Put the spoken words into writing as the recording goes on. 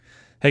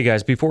Hey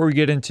guys, before we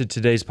get into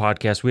today's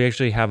podcast, we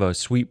actually have a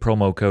sweet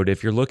promo code.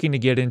 If you're looking to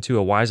get into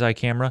a WiseEye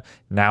camera,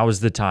 now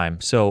is the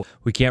time. So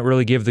we can't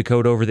really give the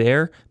code over the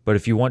air, but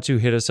if you want to,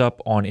 hit us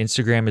up on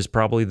Instagram is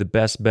probably the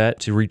best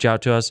bet to reach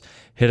out to us.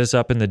 Hit us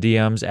up in the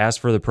DMs,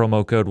 ask for the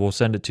promo code, we'll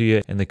send it to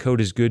you, and the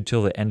code is good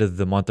till the end of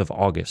the month of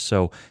August.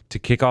 So to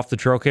kick off the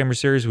trail camera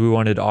series, we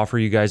wanted to offer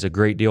you guys a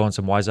great deal on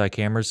some WiseEye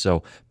cameras,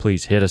 so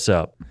please hit us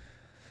up.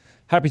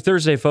 Happy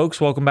Thursday, folks.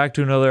 Welcome back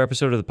to another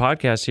episode of the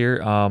podcast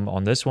here.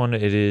 On this one,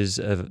 it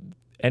is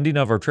ending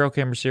of our trail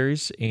camera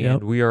series,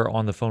 and we are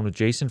on the phone with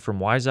Jason from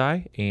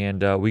WiseEye,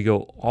 and we go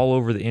all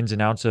over the ins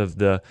and outs of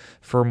the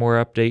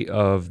firmware update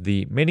of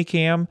the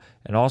minicam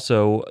and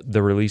also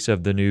the release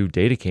of the new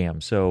data cam.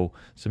 So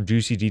some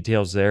juicy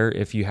details there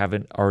if you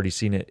haven't already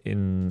seen it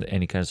in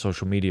any kind of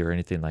social media or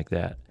anything like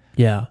that.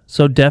 Yeah,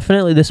 so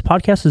definitely this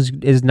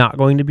podcast is not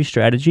going to be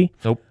strategy.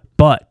 Nope.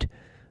 But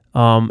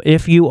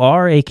if you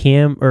are a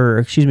trail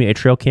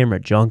camera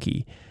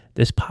junkie,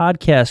 this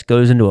podcast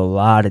goes into a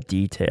lot of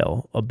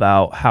detail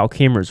about how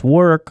cameras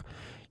work,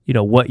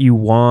 what you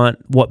want,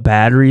 what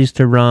batteries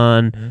to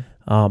run,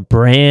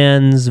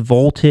 brands,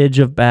 voltage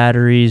of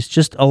batteries,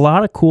 just a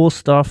lot of cool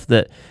stuff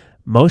that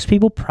most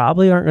people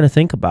probably aren't going to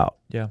think about.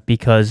 Yeah.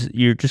 Because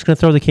you're just going to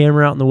throw the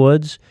camera out in the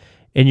woods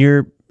and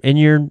you're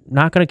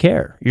not going to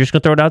care. You're just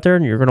going to throw it out there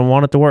and you're going to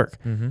want it to work.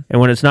 Mm-hmm. And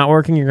when it's not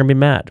working, you're going to be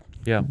mad.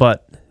 Yeah.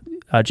 But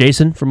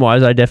Jason from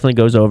WiseEye definitely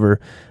goes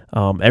over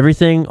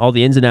everything, all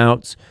the ins and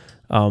outs,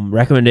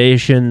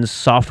 recommendations,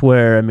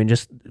 software. I mean,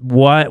 just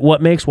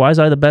what makes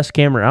WiseEye the best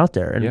camera out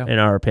there in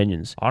our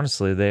opinions.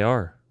 Honestly, they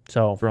are.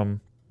 So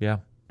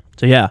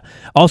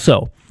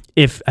Also,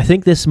 I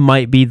think this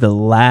might be the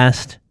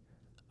last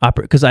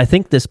because I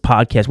think this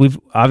podcast,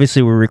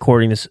 we're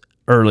recording this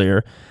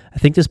earlier. I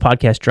think this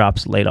podcast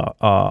drops late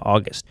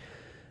August.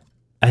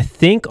 I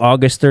think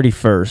August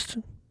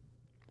 31st.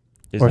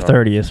 Or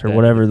 30th, or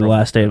whatever the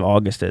last day of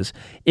August is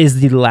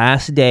the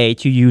last day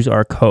to use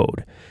our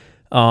code.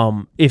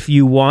 If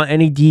you want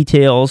any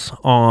details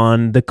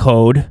on the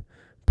code,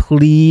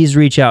 please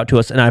reach out to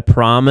us. And I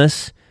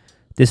promise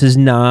this is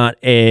not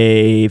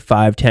a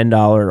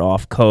 $5-10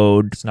 off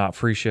code. It's not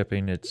free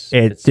shipping.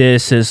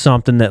 This is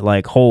something that,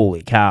 like,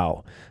 holy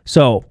cow.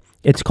 So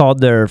it's called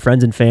their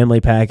Friends and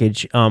Family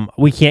package.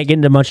 We can't get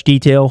into much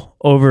detail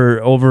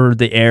over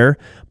the air,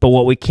 but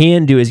what we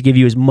can do is give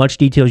you as much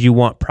detail as you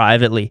want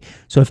privately.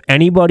 So if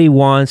anybody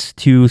wants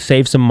to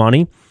save some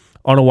money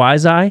on a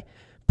WiseEye,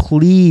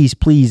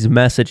 please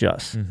message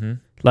us. Mm-hmm.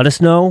 Let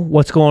us know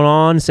what's going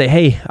on. Say,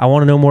 hey, I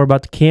want to know more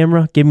about the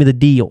camera. Give me the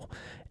deal.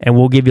 And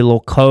we'll give you a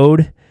little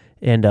code,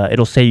 and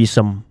it'll save you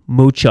some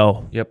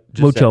mucho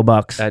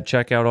bucks. At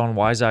checkout on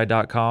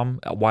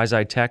WiseEye.com,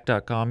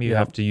 WiseEyeTech.com, you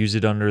have to use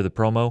it under the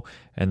promo,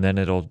 and then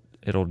it'll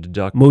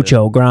deduct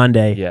mucho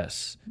grande.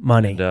 Yes,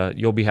 money. And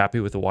you'll be happy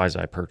with the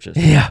WiseEye purchase.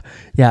 Yeah.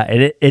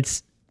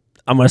 It's.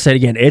 I'm gonna say it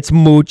again. It's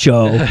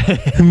mucho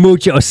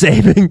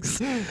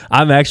savings.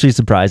 I'm actually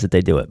surprised that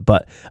they do it.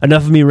 But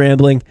enough of me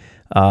rambling.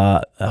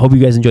 I hope you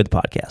guys enjoyed the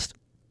podcast.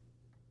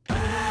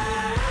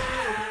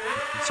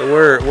 So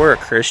we're a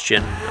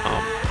Christian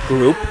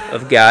group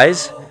of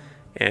guys,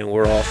 and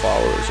we're all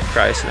followers of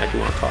Christ, and I do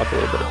want to talk a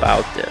little bit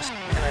about this.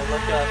 And I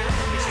look up,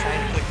 and he's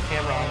trying to click the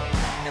camera on,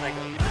 and I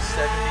go,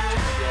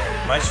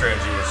 72. My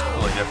strategy was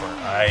completely different.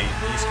 I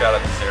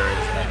scouted these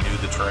areas, and I knew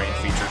the terrain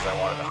features I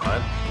wanted to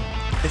hunt.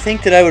 I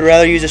think that I would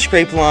rather use a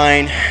scrape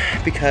line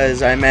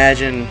because I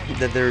imagine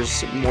that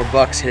there's more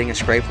bucks hitting a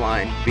scrape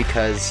line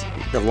because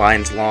the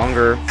line's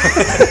longer.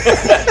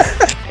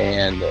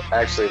 And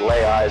actually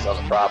lay eyes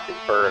on the property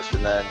first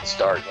and then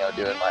start,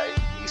 doing my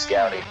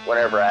e-scouting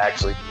whenever I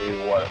actually knew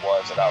what it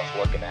was that I was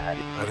looking at.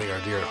 I think our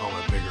deer at home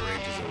have bigger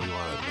ranges than we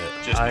want to admit,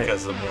 just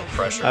because of the more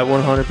pressure. I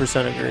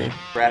 100% agree.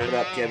 Wrap it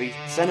up, Kevy.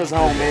 Send us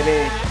home,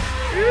 baby.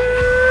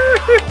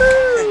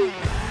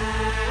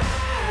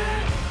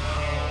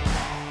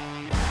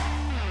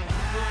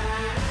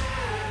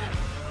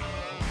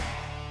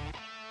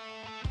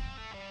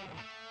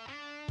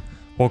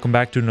 Welcome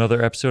back to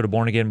another episode of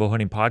Born Again Bow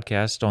Hunting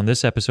Podcast. On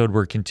this episode,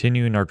 we're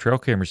continuing our trail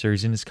camera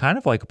series, and it's kind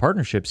of like a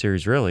partnership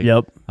series, really.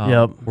 Yep.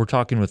 We're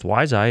talking with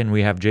WiseEye, and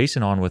we have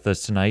Jason on with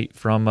us tonight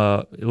from,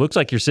 it looks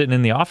like you're sitting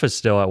in the office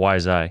still at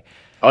WiseEye.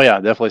 Oh, yeah,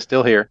 definitely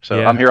still here.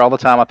 So I'm here all the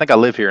time. I think I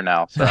live here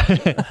now. So.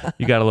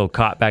 You got a little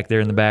cot back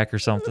there in the back or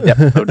something?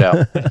 Yep, no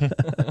doubt.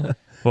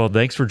 Well,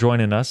 thanks for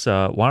joining us.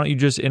 Why don't you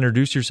just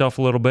introduce yourself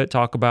a little bit,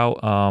 talk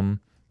about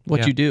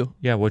what you do.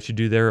 Yeah, what you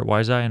do there at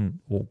WiseEye, and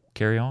we'll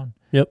carry on.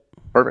 Yep.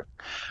 Perfect.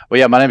 Well,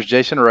 yeah, my name is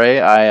Jason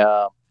Ray.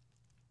 I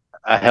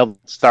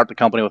helped start the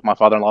company with my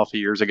father-in-law a few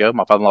years ago.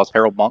 My father-in-law is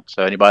Harold Monk,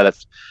 so anybody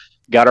that's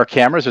got our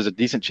cameras, there's a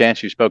decent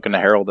chance you've spoken to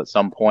Harold at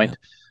some point.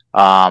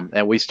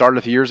 And we started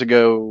a few years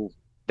ago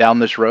down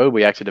this road.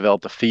 We actually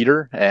developed a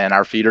feeder, and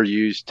our feeder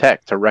used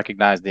tech to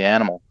recognize the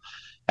animal.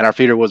 And our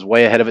feeder was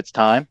way ahead of its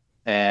time,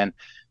 and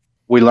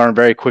we learned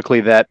very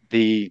quickly that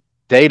the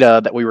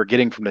data that we were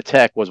getting from the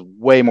tech was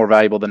way more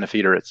valuable than the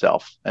feeder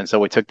itself. And so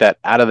we took that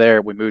out of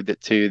there. We moved it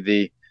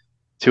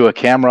to a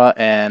camera,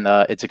 and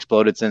it's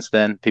exploded since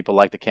then. People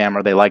like the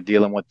camera. They like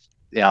dealing with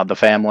the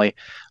family.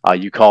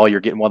 You call, you're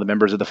getting one of the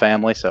members of the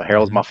family. So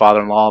Harold's my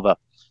father-in-law. The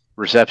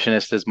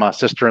receptionist is my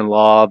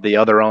sister-in-law. The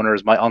other owner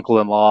is my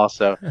uncle-in-law.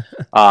 So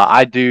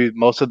I do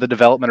most of the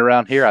development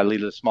around here. I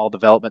lead a small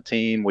development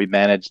team. We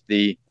manage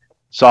the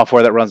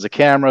software that runs the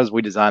cameras.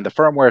 We design the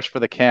firmwares for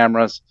the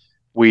cameras.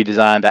 We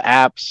design the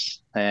apps,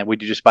 and we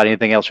do just about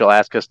anything else you'll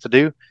ask us to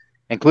do,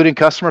 including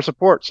customer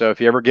support. So if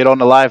you ever get on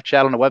the live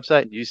chat on the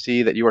website and you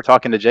see that you were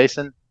talking to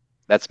Jason,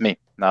 that's me.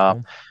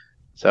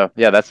 So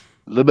yeah, that's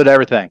a little bit of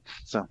everything.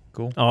 So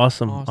cool.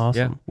 Awesome.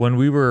 Yeah. When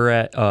we were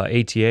at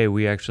ATA,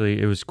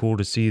 it was cool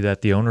to see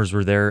that the owners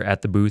were there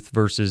at the booth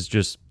versus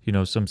just,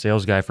 some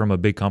sales guy from a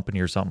big company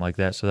or something like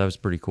that. So that was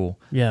pretty cool.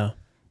 Yeah.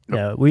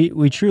 Yeah,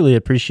 we truly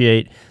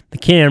appreciate the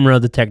camera,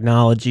 the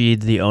technology,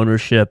 the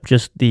ownership,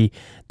 just the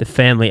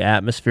family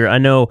atmosphere. I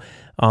know,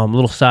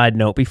 little side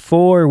note,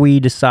 before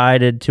we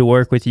decided to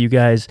work with you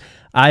guys,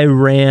 I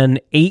ran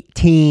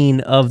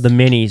 18 of the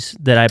minis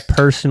that I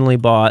personally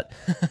bought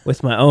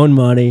with my own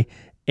money,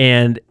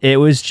 and it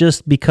was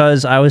just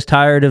because I was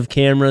tired of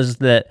cameras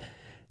that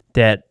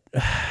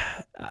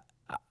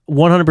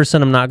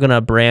 100% I'm not going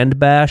to brand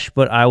bash,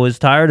 but I was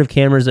tired of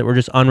cameras that were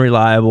just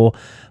unreliable,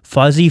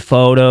 fuzzy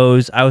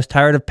photos. I was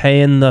tired of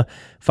paying the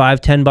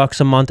 $5-10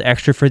 a month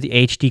extra for the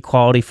HD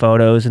quality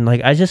photos. And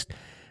I just,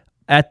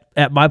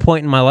 at my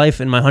point in my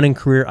life, in my hunting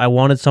career, I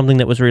wanted something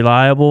that was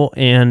reliable.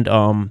 And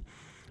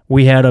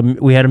we had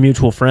a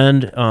mutual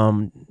friend,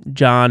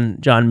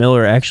 John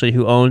Miller, actually,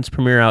 who owns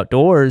Premier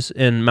Outdoors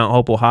in Mount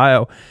Hope,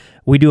 Ohio.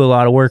 We do a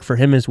lot of work for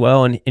him as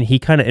well. And he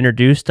kind of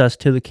introduced us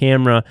to the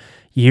camera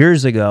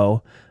years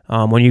ago.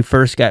 When you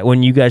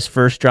guys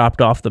first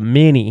dropped off the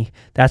Mini,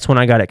 that's when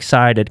I got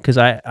excited, because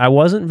I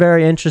wasn't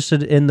very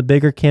interested in the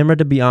bigger camera,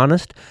 to be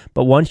honest.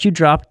 But once you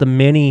dropped the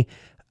Mini,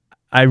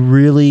 I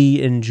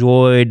really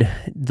enjoyed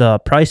the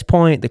price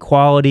point, the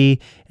quality,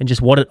 and just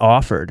what it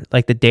offered,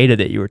 like the data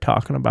that you were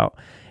talking about.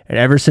 And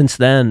ever since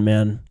then,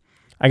 man,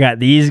 I got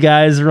these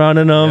guys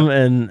running them,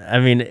 and I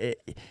mean,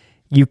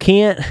 you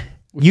can't.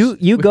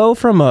 You go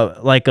from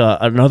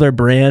another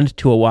brand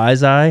to a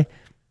WiseEye.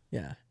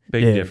 Yeah.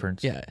 Big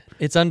difference. Yeah,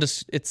 it's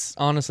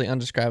honestly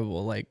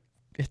undescribable. Like,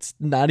 it's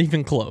not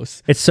even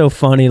close. It's so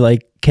funny.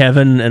 Like,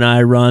 Kevin and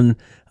I run,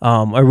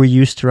 or we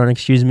used to run,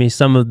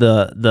 some of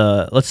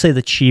the let's say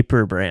the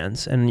cheaper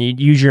brands, and you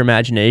use your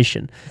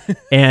imagination.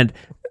 And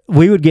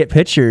we would get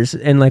pictures,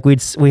 and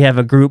we have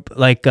a group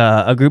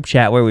a group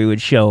chat where we would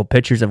show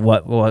pictures of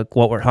what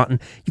we're hunting.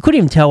 You couldn't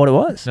even tell what it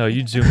was. No,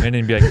 you'd zoom in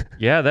and be like,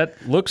 "Yeah,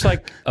 that looks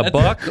like a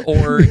buck,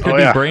 or it could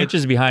be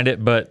branches behind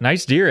it, but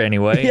nice deer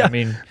anyway." Yeah. I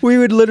mean, we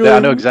would literally. Yeah, I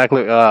know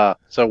exactly.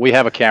 So we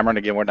have a camera, and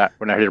again, we're not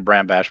here to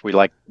brand bash. We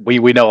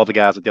know all the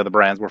guys at the other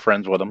brands. We're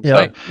friends with them.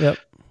 Yep. So. Yep.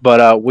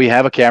 But we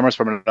have a camera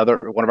from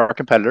one of our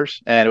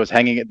competitors, and it was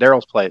hanging at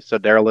Daryl's place. So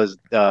Daryl is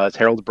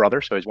Harold's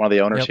brother, so he's one of the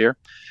owners here.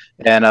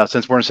 And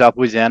since we're in South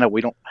Louisiana,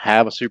 we don't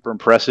have a super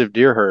impressive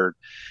deer herd.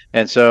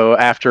 And so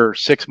after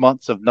 6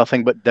 months of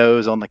nothing but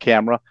does on the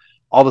camera,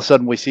 all of a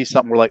sudden we see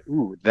something. We're like,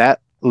 ooh,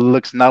 that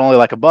looks not only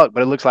like a buck,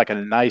 but it looks like a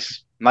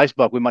nice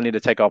buck. We might need to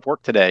take off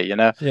work today,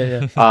 Yeah.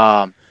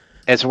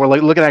 And so we're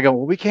looking at it going,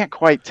 well, we can't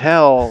quite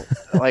tell,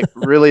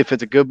 really if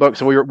it's a good buck.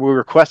 So we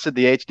requested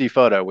the HD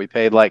photo. We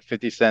paid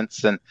 50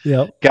 cents and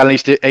got an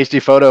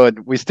HD photo, and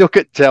we still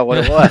couldn't tell what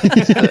it was.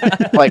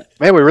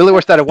 Man, we really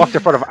wish that had walked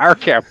in front of our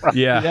camera.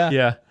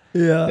 Yeah.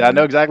 Yeah, I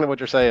know exactly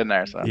what you're saying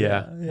there. So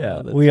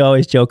Yeah. We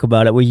always joke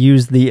about it. We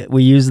use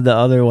the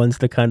other ones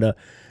to kind of,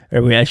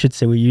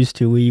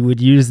 we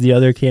would use the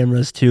other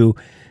cameras to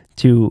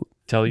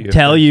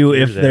tell you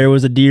if there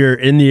was a deer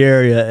in the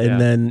area,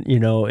 and then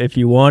if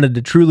you wanted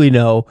to truly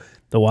know,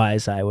 the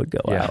WiseEye would go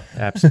out.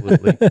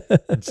 Absolutely.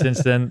 And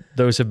since then,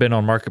 those have been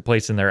on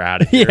Marketplace, and they're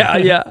out of here.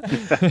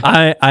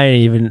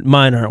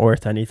 Mine aren't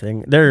worth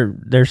anything.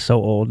 They're so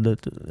old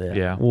that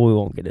we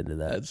won't get into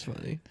that. That's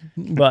funny.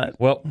 But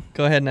well,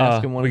 go ahead and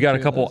ask him one. We got a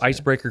couple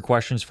icebreaker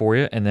questions for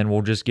you, and then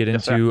we'll just get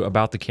into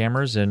about the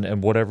cameras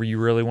and whatever you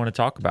really want to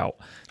talk about.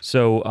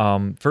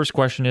 So, first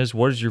question is,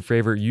 what is your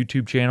favorite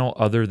YouTube channel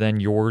other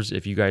than yours,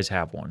 if you guys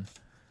have one?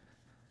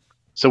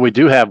 So we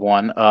do have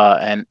one,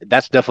 and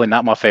that's definitely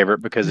not my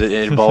favorite because it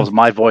involves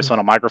my voice on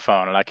a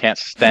microphone, and I can't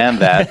stand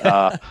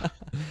that.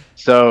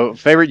 So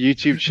favorite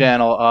YouTube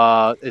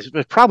channel is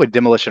probably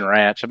Demolition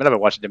Ranch. I've been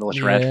watching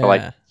Demolition Ranch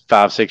for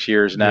 5-6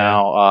 years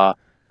now.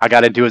 I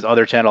got into his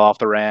other channel, Off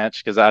the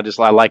Ranch, because I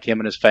like him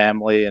and his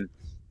family, and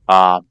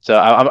so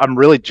I'm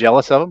really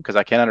jealous of him because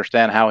I can't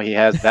understand how he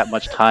has that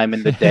much time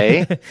in the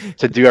day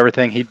to do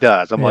everything he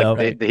does.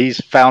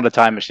 He's found a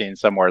time machine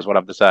somewhere is what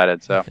I've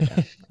decided. So,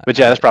 but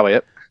that's probably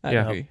it. I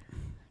agree.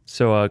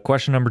 So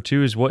question number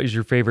 2 is, what is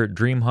your favorite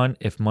dream hunt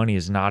if money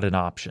is not an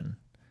option?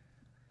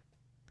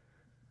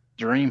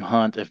 Dream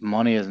hunt if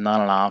money is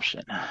not an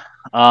option.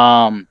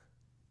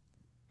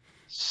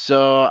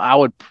 So I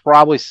would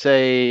probably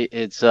say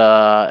it's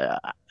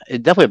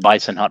definitely a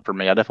bison hunt for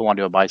me. I definitely want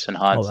to do a bison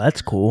hunt. Oh,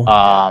 that's cool.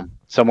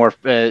 Somewhere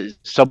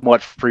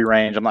somewhat free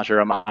range. I'm not sure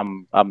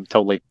I'm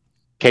totally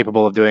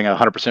capable of doing a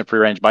 100% free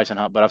range bison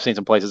hunt, but I've seen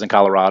some places in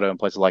Colorado and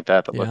places like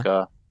that look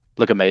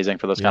look amazing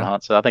for those kind of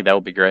hunts. So I think that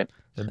would be great.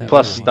 That'd be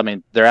Plus, cool. I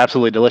mean, they're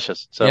absolutely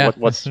delicious. So Yeah.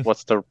 what's the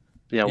what's the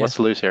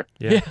lose here?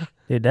 Yeah.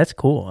 Dude, that's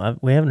cool.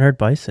 We haven't heard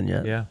bison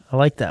yet. Yeah. I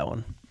like that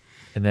one.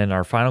 And then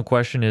our final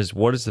question is,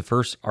 what is the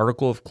first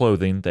article of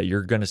clothing that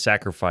you're going to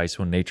sacrifice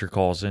when nature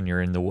calls and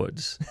you're in the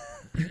woods?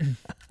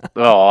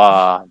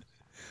 Well,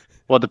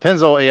 it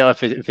depends on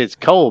if it's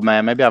cold,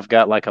 man. Maybe I've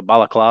got like a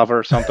balaclava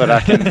or something I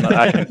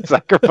can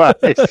sacrifice.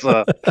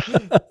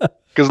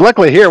 Because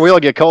luckily here we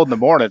only get cold in the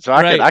morning, so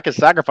I can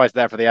sacrifice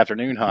that for the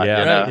afternoon hunt. Yeah,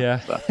 you know?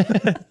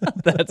 yeah.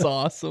 That's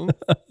awesome.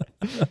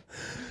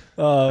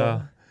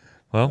 Well,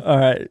 All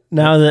right.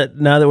 Now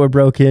that we're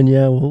broke in,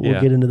 we'll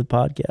get into the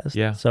podcast.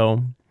 Yeah.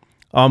 So,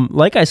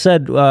 like I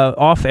said,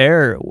 off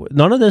air,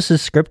 none of this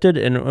is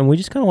scripted, and we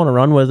just kind of want to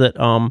run with it.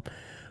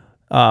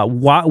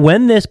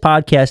 When this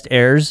podcast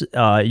airs,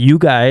 you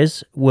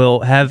guys will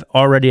have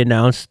already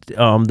announced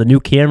the new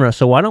camera.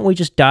 So why don't we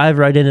just dive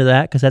right into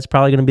that? Because that's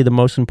probably going to be the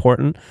most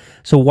important.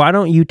 So why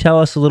don't you tell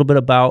us a little bit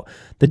about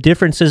the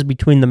differences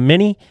between the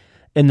Mini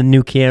and the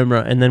new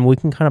camera, and then we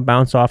can kind of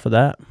bounce off of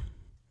that.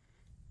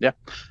 Yeah.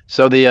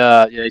 So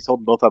he's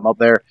holding both of them up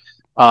there.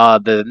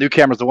 The new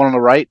camera is the one on the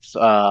right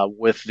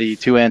with the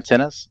 2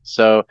 antennas.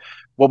 So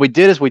what we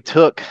did is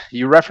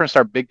you referenced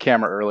our big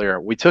camera earlier.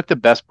 We took the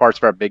best parts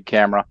of our big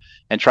camera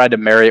and tried to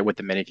marry it with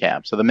the mini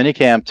cam. So the mini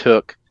cam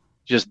took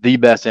just the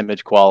best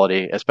image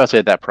quality, especially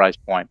at that price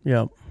point.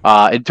 Yeah.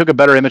 It took a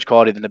better image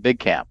quality than the big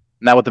cam.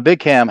 Now what the big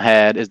cam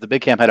had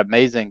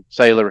amazing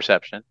cellular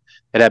reception.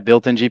 It had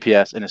built-in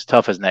GPS and it's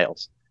tough as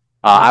nails.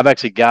 I've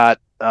actually got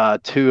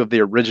 2 of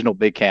the original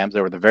big cams.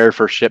 They were the very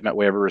first shipment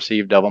we ever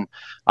received of them.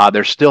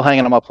 They're still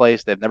hanging on my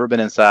place. They've never been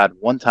inside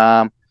one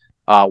time.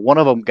 One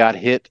of them got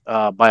hit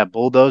by a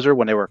bulldozer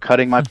when they were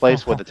cutting my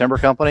place with the timber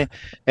company,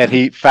 and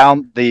he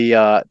found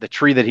the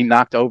tree that he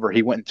knocked over.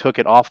 He went and took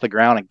it off the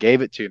ground and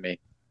gave it to me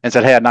and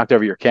said, "Hey, I knocked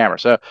over your camera."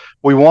 So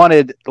we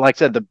wanted, like I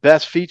said, the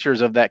best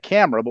features of that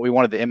camera, but we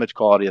wanted the image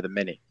quality of the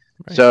Mini.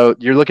 Right. So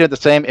you're looking at the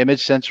same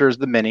image sensor as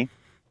the Mini.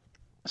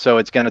 So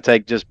it's going to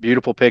take just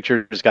beautiful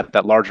pictures. It's got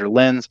that larger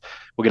lens.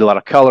 We'll get a lot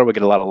of color. We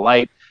get a lot of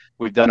light.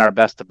 We've done our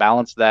best to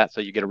balance that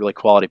so you get a really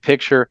quality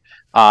picture.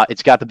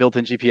 It's got the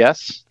built-in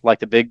GPS like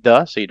the Big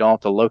does, so you don't have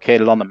to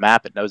locate it on the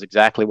map. It knows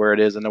exactly where it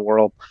is in the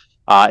world.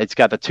 It's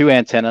got the 2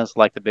 antennas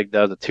like the Big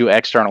does, the 2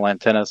 external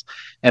antennas,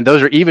 and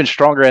those are even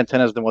stronger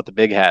antennas than what the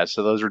Big has.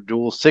 So those are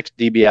dual 6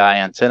 dBi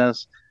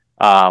antennas,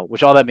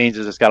 which all that means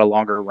is it's got a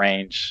longer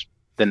range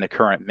than the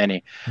current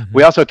Mini. Mm-hmm.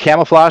 We also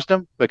camouflaged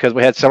them because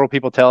we had several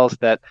people tell us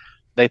that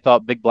they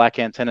thought big black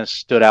antennas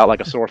stood out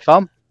like a sore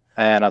thumb.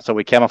 And so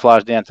we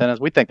camouflaged the antennas.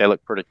 We think they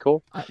look pretty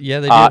cool.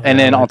 Yeah, they do. And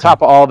then on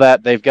top of all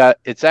that, they've got,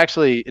 it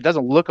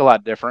doesn't look a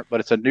lot different,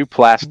 but it's a new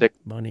plastic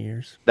bunny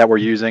ears that we're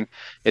using.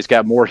 It's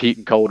got more heat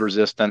and cold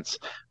resistance.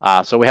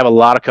 So we have a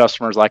lot of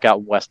customers like out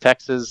in West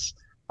Texas,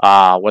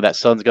 where that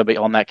sun's going to be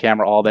on that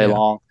camera all day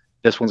long.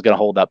 This one's going to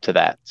hold up to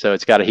that. So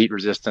it's got a heat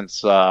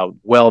resistance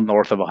well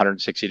north of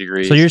 160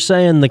 degrees. So you're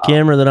saying the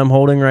camera that I'm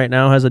holding right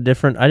now has a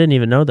different, I didn't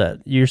even know that.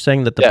 You're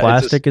saying that the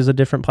plastic is a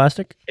different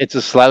plastic? It's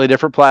a slightly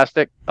different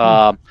plastic.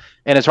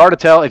 And it's hard to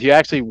tell if you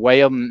actually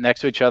weigh them next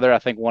to each other. I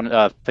think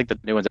the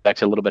new one's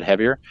actually a little bit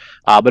heavier,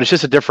 but it's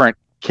just a different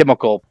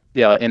chemical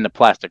in the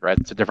plastic, right?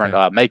 It's a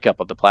different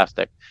makeup of the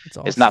plastic.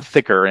 Awesome. It's not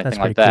thicker or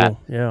anything like that. Cool.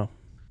 Yeah.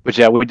 But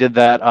yeah, we did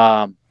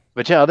that.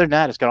 But yeah, other than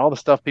that, it's got all the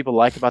stuff people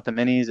like about the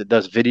Minis. It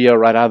does video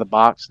right out of the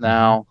box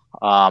now.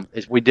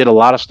 We did a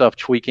lot of stuff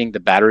tweaking the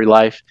battery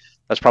life.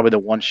 That's probably the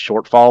one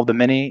shortfall of the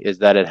Mini is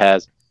that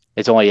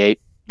it's only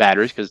 8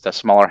 batteries because it's a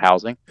smaller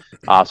housing.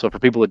 So for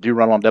people that do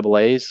run on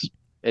AA's,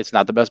 it's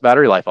not the best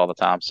battery life all the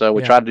time. So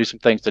we tried to do some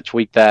things to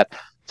tweak that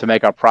to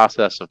make our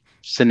process of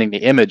sending the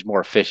image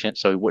more efficient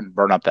so we wouldn't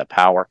burn up that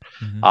power.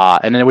 Mm-hmm.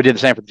 And then we did the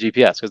same for the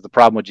GPS because the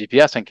problem with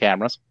GPS and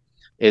cameras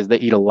is they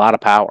eat a lot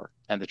of power.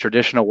 And the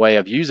traditional way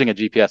of using a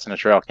GPS and a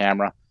trail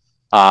camera,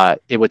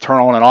 it would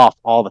turn on and off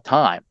all the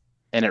time,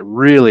 and it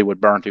really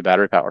would burn through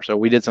battery power. So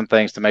we did some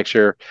things to make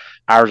sure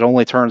ours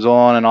only turns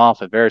on and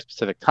off at very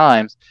specific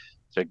times.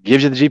 So it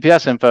gives you the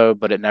GPS info,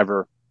 but it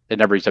never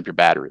eats up your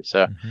battery.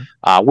 So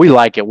we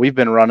like it. We've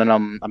been running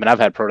them. I mean, I've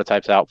had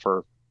prototypes out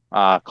for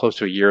close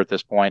to a year at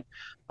this point.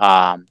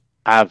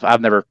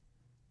 I've never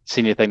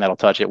seen anything that'll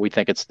touch it. We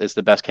think it's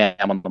the best cam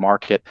on the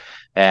market,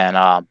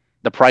 and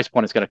the price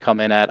point is going to come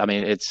in at. I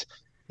mean, it's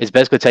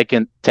basically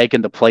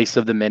taking the place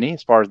of the Mini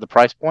as far as the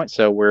price point.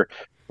 So we're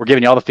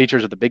giving you all the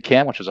features of the big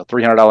cam, which is a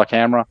 $300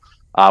 camera.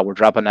 We're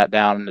dropping that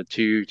down in the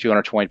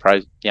 $220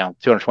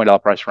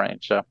 price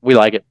range. So we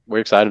like it. We're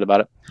excited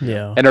about it.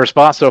 Yeah. And the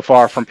response so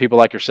far from people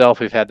like yourself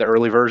who've had the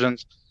early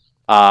versions,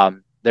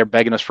 they're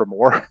begging us for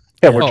more.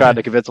 And we're trying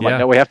to convince them, like,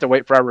 no, we have to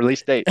wait for our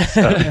release date.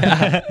 So,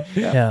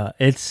 yeah,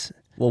 it's...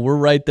 Well, we're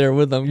right there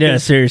with them. Yeah,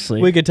 seriously.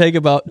 We could take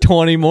about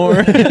 20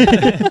 more.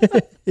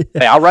 Hey,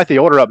 I'll write the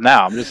order up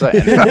now. I'm just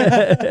saying.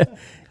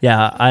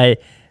 Yeah,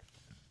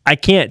 I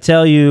can't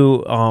tell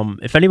you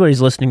if anybody's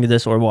listening to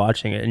this or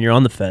watching it and you're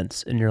on the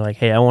fence and you're like,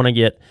 hey, I want to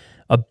get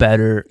a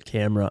better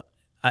camera,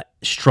 I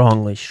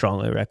strongly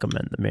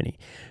recommend the Mini.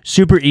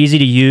 Super easy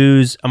to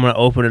use. I'm going to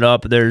open it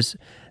up. There's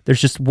There's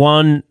just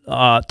one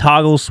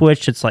toggle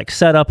switch that's like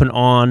set up and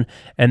on,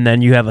 and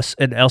then you have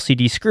an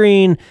LCD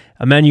screen,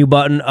 a menu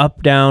button,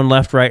 up, down,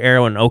 left, right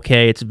arrow, and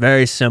okay. It's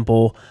very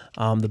simple.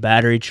 The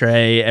battery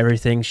tray,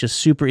 everything's just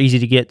super easy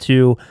to get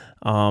to.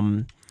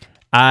 I'm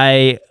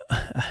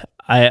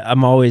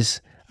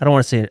always, I don't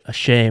want to say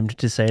ashamed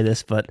to say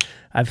this, but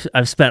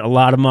I've spent a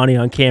lot of money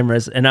on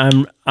cameras, and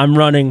I'm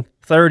running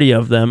 30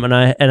 of them, and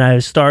I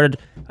started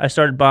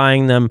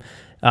buying them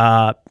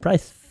probably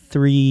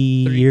three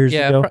years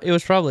ago. It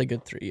was probably a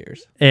good 3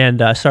 years.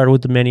 And I started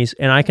with the minis,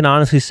 and I can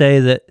honestly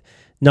say that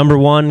number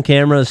one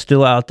camera is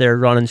still out there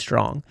running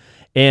strong.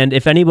 And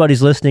if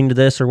anybody's listening to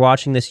this or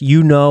watching this,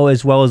 you know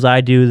as well as I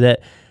do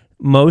that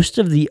most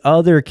of the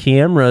other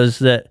cameras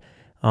that,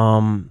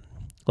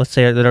 let's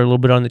say that are a little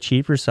bit on the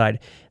cheaper side,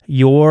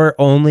 you're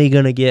only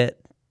going to get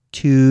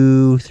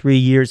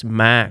 2-3 years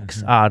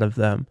max out of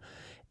them.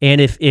 And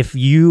if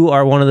you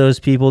are one of those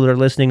people that are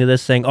listening to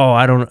this saying, "Oh,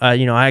 I don't,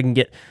 I can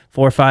get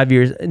 4 or 5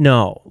 years,"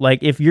 no.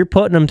 Like if you're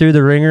putting them through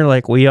the ringer,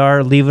 like we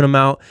are, leaving them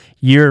out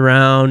year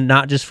round,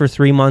 not just for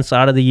 3 months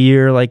out of the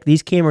year. Like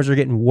these cameras are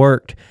getting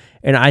worked,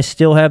 and I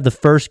still have the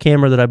first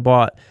camera that I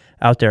bought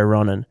out there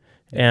running.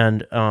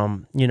 And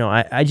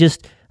I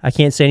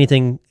can't say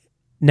anything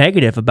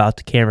negative about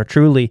the camera,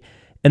 truly.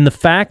 And the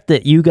fact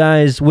that you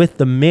guys with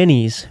the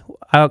minis,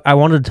 I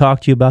wanted to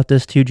talk to you about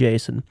this too,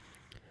 Jason.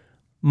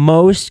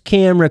 Most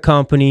camera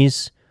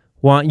companies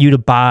want you to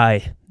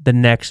buy the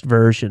next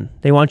version.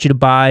 They want you to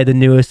buy the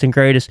newest and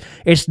greatest.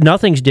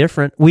 Nothing's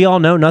different. We all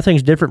know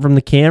nothing's different from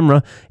the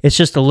camera. It's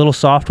just a little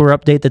software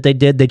update that they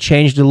did. They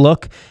changed the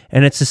look,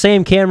 and it's the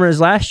same camera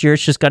as last year.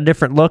 It's just got a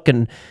different look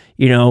and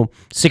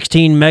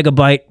 16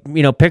 megabyte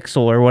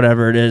pixel or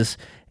whatever it is.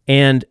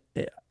 And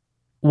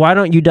why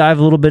don't you dive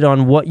a little bit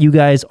on what you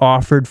guys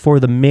offered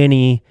for the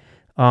mini,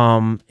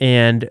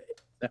 and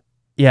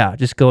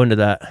just go into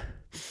that.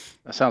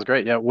 That sounds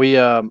great. Yeah, we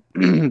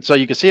so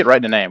you can see it right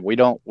in the name. We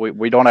don't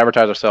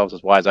advertise ourselves as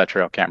WiseEye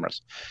trail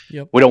cameras.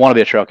 Yep. We don't want to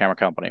be a trail camera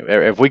company.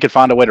 If we could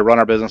find a way to run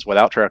our business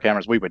without trail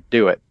cameras, we would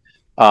do it.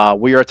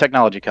 We are a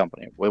technology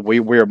company. We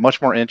are much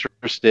more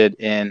interested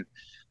in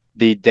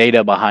the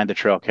data behind the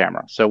trail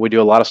camera. So we do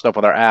a lot of stuff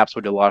with our apps.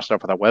 We do a lot of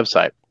stuff with our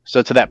website.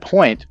 So to that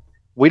point,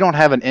 we don't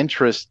have an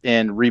interest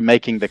in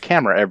remaking the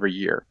camera every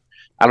year.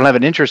 I don't have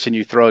an interest in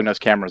you throwing those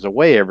cameras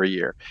away every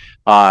year.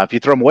 If you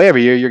throw them away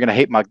every year, you're going to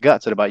hate my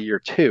guts at about year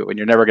 2, and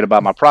you're never going to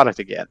buy my product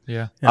again.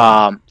 Yeah.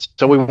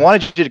 So we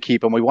wanted you to keep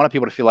them. We wanted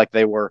people to feel like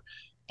they were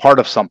part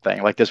of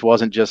something. Like this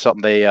wasn't just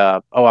something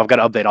I've got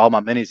to update all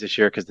my minis this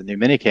year because the new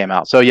mini came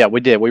out. So yeah,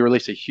 we did. We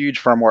released a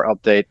huge firmware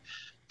update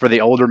for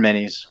the older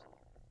minis.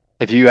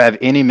 If you have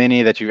any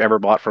mini that you've ever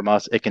bought from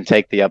us, it can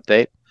take the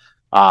update.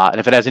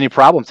 And if it has any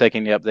problem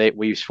taking the update,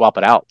 we swap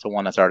it out to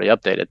one that's already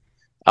updated.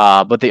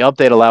 But the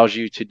update allows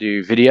you to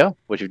do video,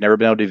 which you've never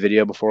been able to do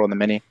video before on the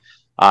Mini.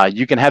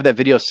 You can have that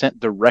video sent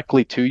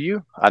directly to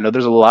you. I know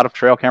there's a lot of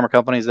trail camera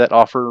companies that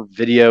offer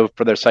video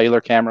for their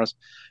cellular cameras,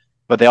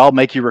 but they all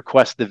make you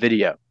request the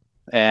video.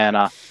 And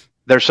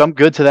there's some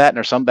good to that and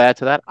there's some bad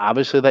to that.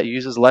 Obviously, that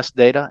uses less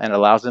data and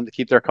allows them to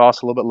keep their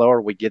costs a little bit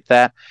lower. We get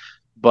that.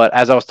 But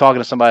as I was talking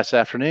to somebody this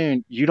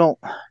afternoon, you don't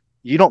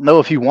know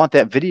if you want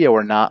that video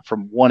or not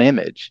from one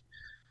image.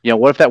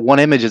 What if that one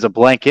image is a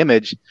blank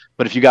image,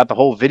 but if you got the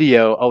whole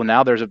video,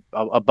 now there's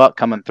a buck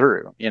coming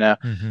through,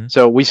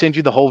 So we send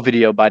you the whole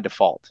video by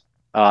default.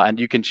 And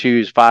you can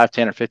choose 5,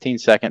 10, or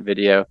 15-second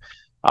video.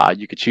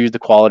 You could choose the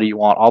quality you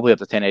want all the way up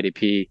to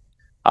 1080p.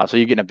 So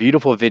you're getting a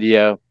beautiful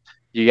video.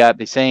 You got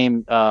the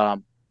same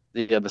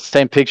the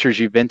same pictures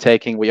you've been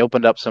taking. We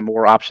opened up some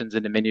more options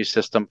in the menu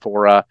system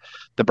for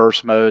the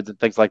burst modes and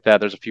things like that.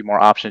 There's a few more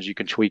options you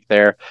can tweak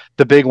there.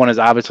 The big one is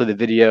obviously the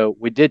video.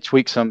 We did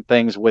tweak some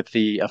things with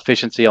the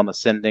efficiency on the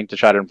sending to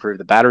try to improve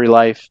the battery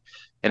life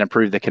and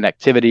improve the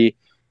connectivity.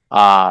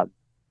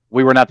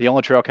 We were not the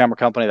only trail camera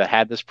company that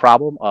had this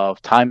problem of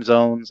time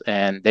zones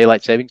and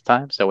daylight savings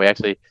time. So we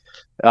actually,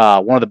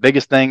 one of the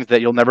biggest things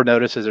that you'll never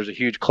notice is there's a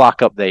huge clock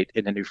update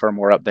in the new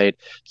firmware update.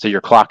 So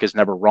your clock is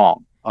never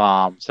wrong.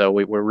 So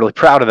we're really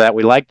proud of that.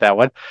 We like that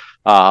one.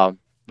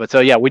 But so,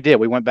 yeah, we did.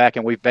 We went back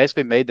and we've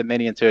basically made the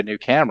Mini into a new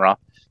camera.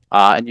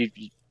 And you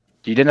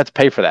didn't have to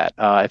pay for that.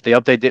 If the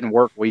update didn't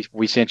work,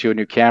 we sent you a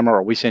new camera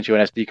or we sent you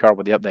an SD card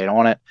with the update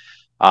on it.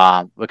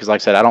 Because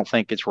like I said, I don't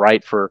think it's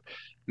right for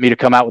me to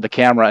come out with a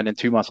camera and then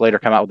 2 months later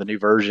come out with a new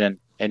version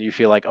and you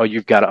feel like, oh,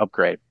 you've got to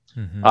upgrade.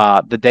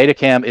 Mm-hmm. The data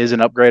cam is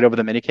an upgrade over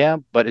the mini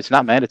cam, but it's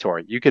not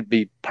mandatory. You could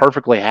be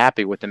perfectly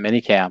happy with the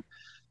mini cam.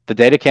 The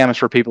data cam is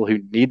for people who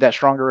need that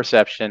stronger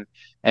reception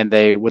and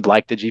they would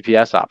like the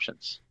GPS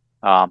options.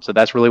 So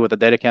that's really what the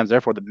data cam's there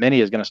for. The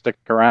mini is going to stick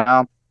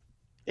around.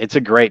 It's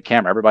a great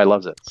camera. Everybody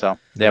loves it. So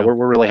yeah, we're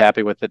really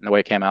happy with it and the way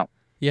it came out.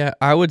 Yeah,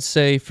 I would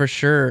say for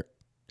sure,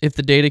 if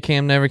the data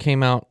cam never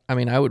came out, I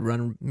mean, I would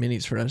run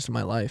minis for the rest of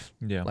my life.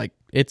 Yeah, like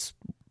it's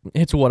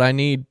what I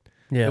need.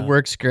 Yeah, it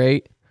works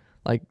great.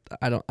 Like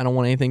I don't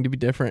want anything to be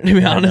different. To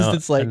be honest,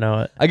 it's like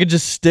I could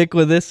just stick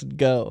with this and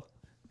go.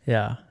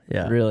 Yeah,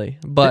 really.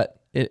 But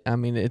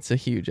it's a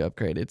huge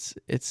upgrade. It's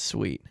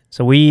sweet.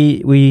 So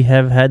we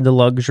have had the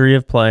luxury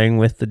of playing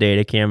with the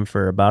Datacam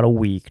for about a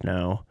week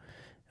now.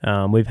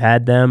 We've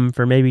had them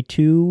for maybe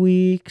 2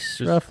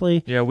 weeks,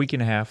 roughly. Yeah, a week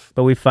and a half.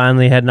 But we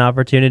finally had an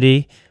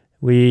opportunity.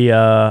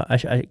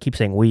 I keep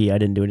saying we. I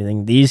didn't do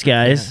anything. These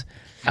guys,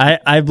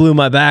 I blew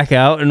my back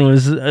out and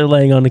was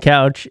laying on the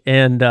couch.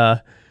 And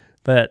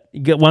but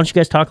why don't you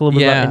guys talk a little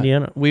bit about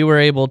Indiana? We were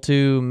able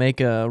to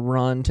make a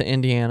run to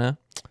Indiana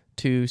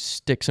to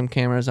stick some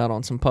cameras out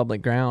on some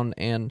public ground.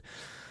 And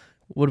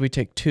what did we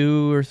take,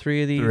 2 or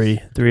 3 of these?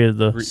 Three of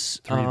the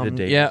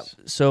days. Yeah,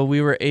 so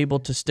we were able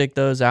to stick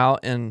those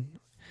out, and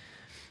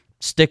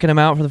sticking them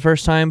out for the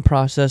first time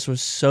process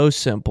was so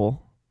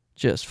simple.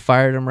 Just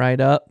fired them right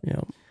up.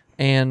 Yeah.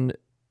 And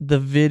the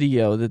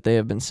video that they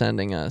have been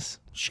sending us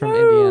from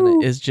Indiana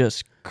is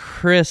just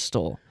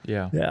crystal.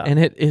 Yeah. And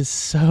it is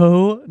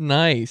so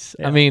nice.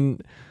 Yeah. I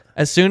mean,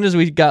 as soon as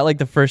we got like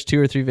the first 2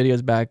 or 3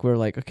 videos back, we were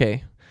like,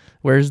 okay,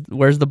 where's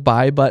the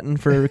buy button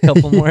for a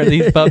couple more of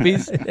these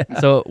puppies?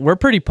 So we're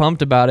pretty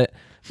pumped about it,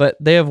 but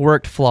they have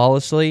worked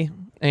flawlessly.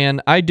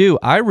 And I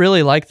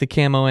really like the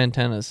camo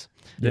antennas.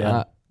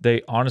 Yeah.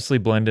 They honestly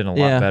blend in a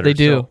lot better. They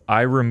do. So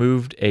I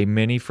removed a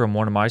mini from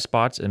one of my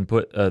spots and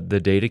put the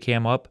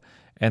Datacam up,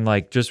 and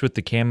like just with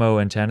the camo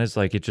antennas,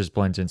 like it just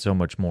blends in so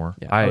much more.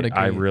 Yeah,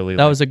 I really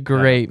that was a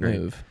great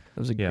move. That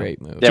was a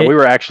great move. Yeah, we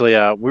were actually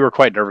we were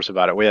quite nervous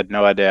about it. We had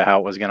no idea how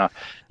it was gonna.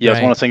 Yeah,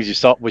 it's one of those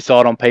things we saw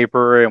it on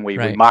paper and we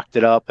mocked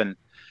it up, and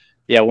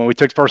when we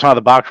took the first one out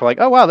of the box, we're like,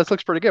 oh wow, this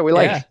looks pretty good. We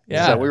like it.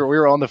 Yeah. So we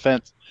were on the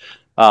fence,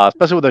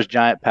 especially with those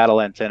giant paddle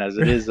antennas.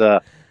 It is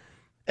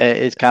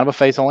it's kind of a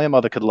face only a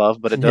mother could love,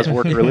 but it does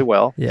work really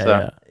well.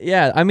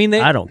 Yeah. I mean,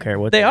 I don't care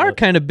what they are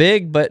kind of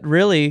big, but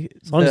really,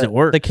 as long as it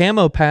works, the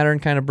camo pattern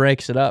kind of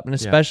breaks it up, and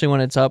especially when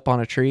it's up on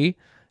a tree.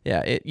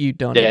 Yeah, you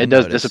don't. Yeah, it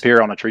does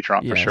disappear on a tree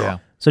trunk for sure. Yeah.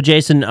 So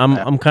Jason,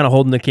 I'm kind of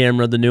holding the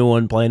camera, the new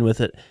one, playing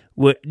with it.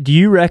 Do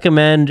you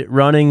recommend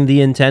running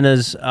the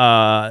antennas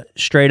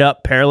straight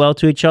up parallel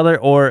to each other,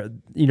 or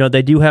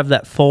they do have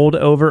that fold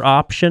over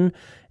option?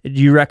 Do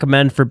you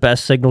recommend for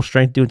best signal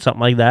strength doing something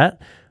like that,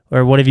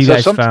 or what have you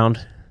guys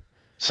found?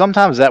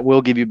 Sometimes that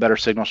will give you better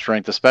signal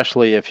strength,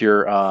 especially if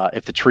you're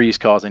if the tree is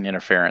causing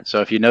interference.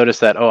 So if you notice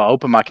that, I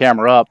open my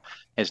camera up,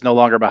 and it's no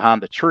longer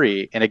behind the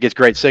tree, and it gets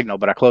great signal,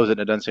 but I close it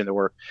and it doesn't seem to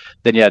work,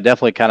 then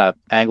definitely kind of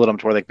angle them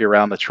to where they can be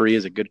around the tree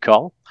is a good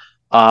call.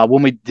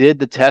 When we did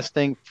the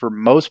testing, for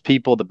most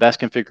people, the best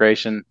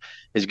configuration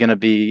is going to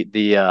be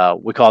the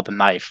we call it the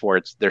knife,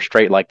 where they're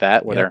straight like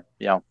that, where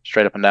they're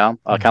straight up and down,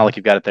 kind of like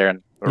you've got it there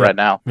right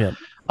now. Yeah.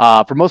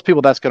 For most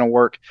people, that's going to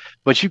work,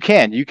 but you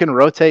can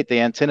rotate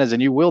the antennas,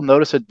 and you will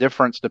notice a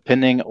difference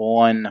depending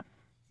on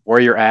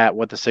where you're at,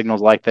 what the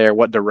signal's like there,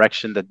 what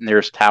direction the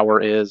nearest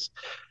tower is.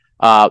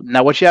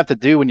 Now, what you have to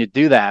do when you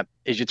do that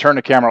is you turn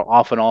the camera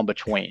off and on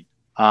between.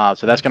 So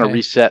that's going to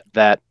reset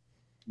that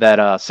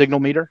signal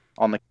meter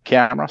on the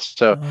camera.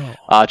 So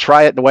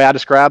try it the way I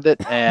described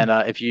it, and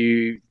if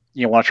you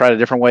want to try it a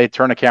different way,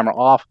 turn the camera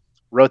off,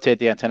 rotate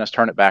the antennas,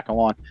 turn it back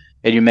on.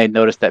 And you may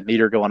notice that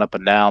meter going up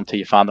and down until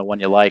you find the one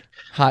you like.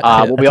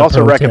 What we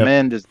also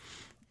recommend is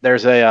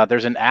there's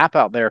an app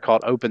out there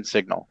called Open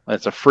Signal.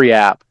 It's a free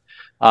app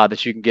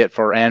that you can get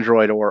for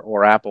Android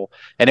or Apple,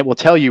 and it will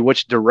tell you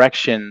which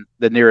direction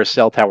the nearest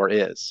cell tower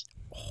is.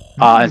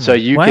 And so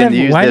you can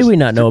use this. Why do we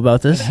not know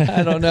about this?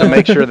 I don't know. To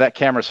make sure that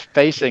camera's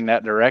facing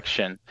that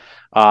direction.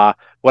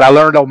 What I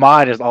learned on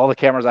mine is all the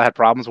cameras I had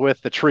problems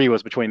with, the tree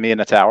was between me and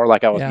the tower.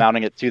 Like I was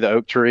mounting it to the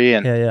oak tree,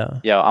 and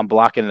I'm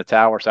blocking the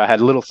tower. So I had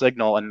little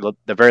signal, and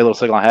the very little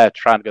signal I had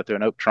trying to go through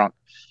an oak trunk.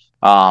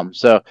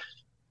 So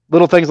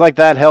little things like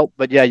that help.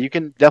 But you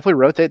can definitely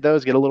rotate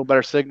those, get a little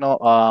better signal.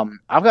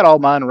 I've got all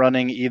mine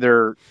running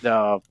either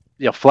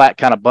flat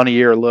kind of bunny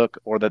ear look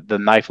or the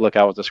knife look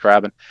I was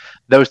describing.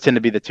 Those tend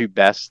to be the two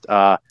best.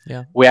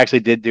 We actually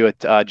did do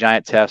a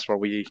giant test where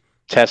we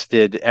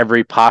tested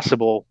every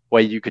possible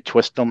way you could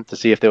twist them to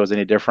see if there was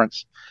any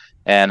difference,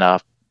 and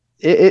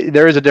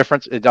there is a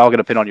difference. It's all going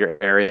to depend on your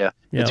area.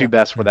 The two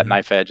best were that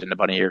knife edge and the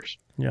bunny ears.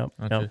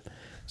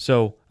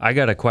 So I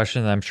got a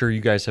question that I'm sure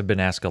you guys have been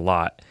asked a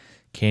lot.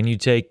 Can you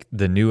take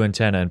the new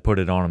antenna and put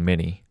it on a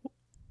mini?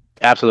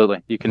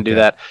 Absolutely, you can do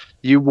that.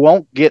 You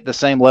won't get the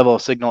same level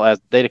of signal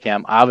as the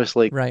Datacam,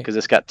 obviously, because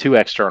it's got two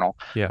external.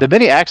 The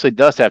Mini actually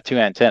does have two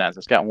antennas.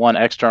 It's got one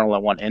external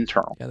and one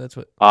internal. Yeah, that's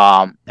what.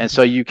 And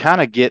so you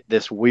kind of get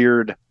this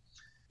weird.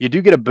 You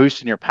do get a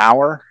boost in your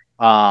power,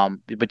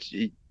 but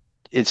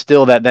it's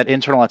still that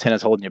internal antenna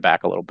is holding you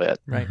back a little bit.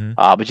 Right.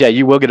 But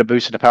you will get a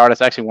boost in the power.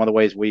 That's actually one of the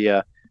ways we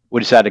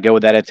decided to go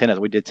with that antenna.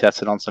 We did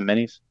test it on some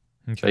minis.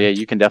 So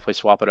you can definitely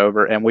swap it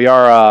over, and we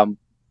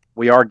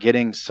are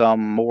getting some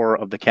more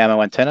of the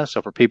camo antenna.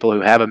 So for people who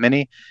have a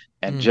mini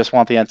and just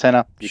want the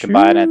antenna, you can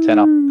buy an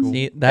antenna.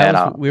 See, that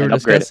was what we were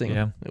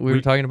discussing. We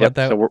were talking about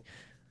that. So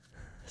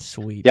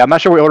Sweet. Yeah, I'm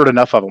not sure we ordered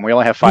enough of them. We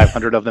only have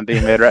 500 of them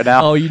being made right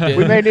now. Oh, you did.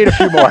 We may need a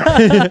few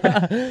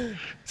more.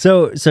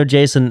 So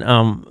Jason,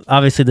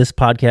 obviously this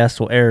podcast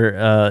will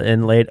air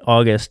in late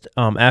August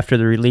after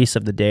the release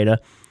of the data.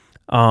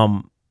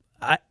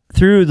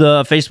 through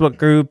the Facebook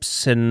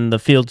groups and the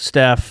field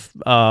staff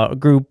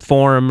group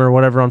forum or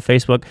whatever on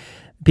Facebook,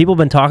 people have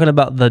been talking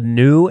about the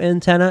new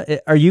antenna.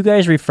 Are you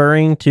guys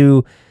referring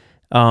to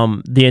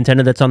the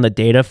antenna that's on the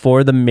data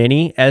for the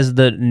Mini as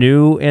the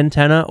new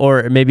antenna,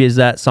 or maybe is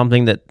that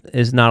something that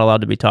is not allowed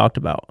to be talked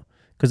about?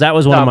 Because that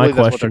was one of my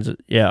questions.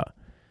 Yeah.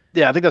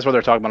 Yeah, I think that's what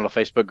they're talking about on the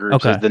Facebook groups.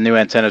 Okay. Is the new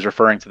antenna is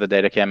referring to the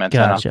Datacam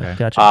antenna,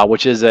 Gotcha.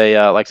 Which is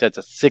a like I said, it's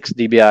a 6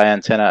 dBi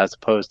antenna as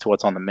opposed to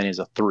what's on the Mini is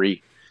a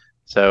 3.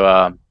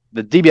 So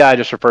the dBi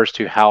just refers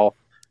to how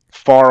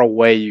far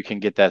away you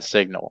can get that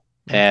signal,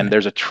 and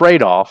there's a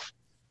trade-off.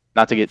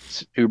 Not to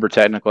get uber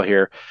technical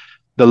here,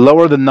 the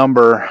lower the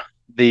number,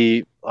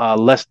 the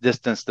less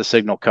distance the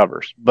signal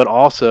covers, but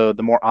also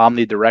the more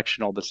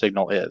omnidirectional the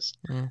signal is.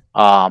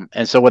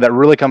 And so what that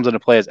really comes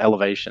into play is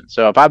elevation.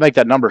 So if I make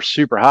that number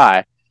super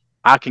high,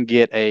 I can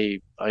get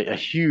a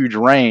huge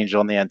range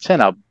on the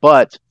antenna,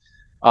 but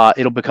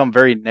it'll become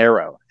very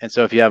narrow. And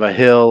so if you have a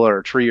hill or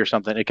a tree or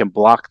something, it can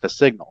block the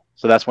signal.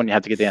 So that's when you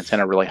have to get the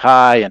antenna really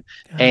high and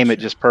aim it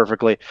just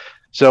perfectly.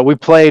 So we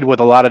played with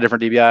a lot of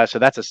different dBi. So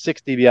that's a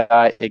 6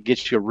 dBi. It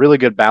gets you a really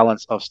good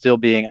balance of still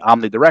being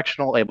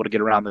omnidirectional, able to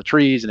get around the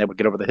trees and able to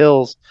get over the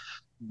hills,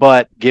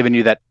 but giving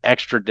you that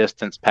extra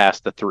distance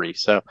past the 3.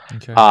 So,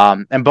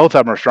 and both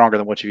of them are stronger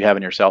than what you have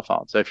in your cell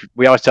phone. So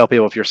we always tell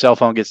people if your cell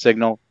phone gets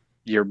signal,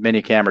 your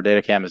mini cam or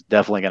data cam is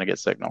definitely going to get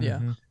signal. Yeah.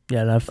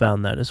 Yeah. And I've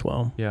found that as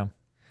well. Yeah.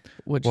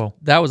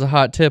 That was a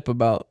hot tip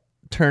about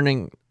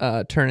turning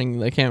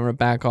the camera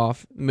back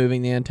off,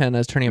 moving the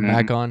antennas, turning it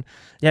back on.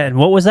 Yeah, and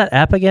what was that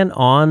app again?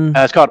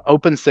 It's called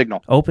Open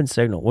Signal. Open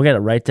Signal. We got to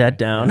write that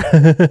down.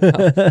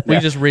 We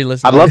just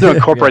re-listen. I'd love to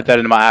incorporate that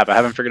into my app. I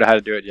haven't figured out how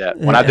to do it yet.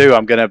 When I do,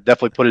 I'm gonna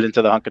definitely put it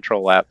into the Hunt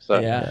Control app.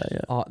 So that's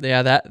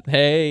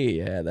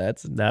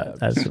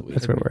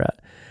where we're at.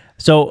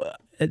 So,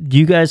 do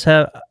you guys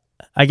have?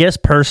 I guess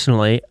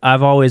personally,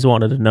 I've always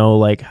wanted to know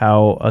like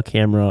how a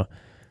camera.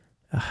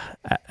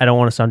 I don't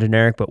want to sound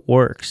generic, but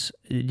works.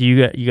 Do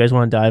you guys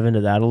want to dive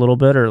into that a little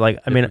bit, or like,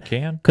 I mean,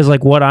 because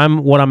like what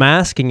I'm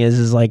asking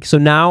is like, so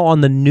now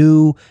on the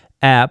new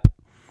app,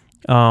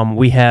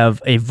 we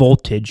have a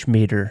voltage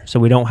meter, so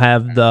we don't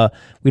have the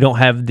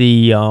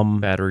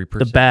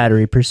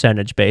battery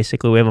percentage.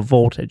 Basically, we have a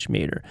voltage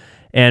meter,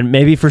 and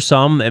maybe for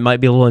some it might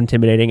be a little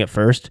intimidating at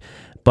first,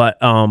 but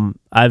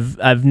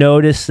I've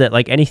noticed that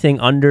like anything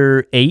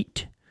under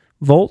 8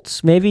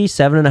 volts, maybe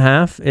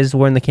 7.5, is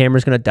when the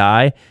camera's going to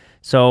die.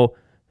 So,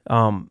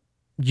 do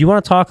you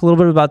want to talk a little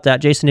bit about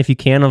that, Jason, if you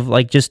can, of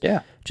like just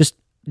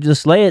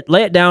lay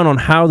it down on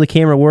how the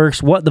camera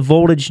works, what the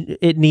voltage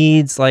it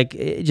needs, like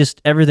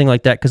just everything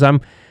like that. Because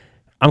I'm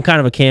kind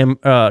of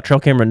a trail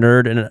camera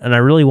nerd, and I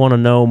really want to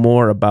know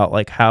more about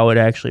like how it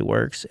actually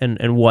works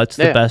and what's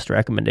the best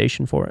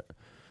recommendation for it.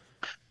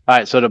 All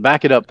right, so to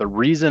back it up, the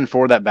reason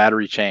for that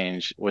battery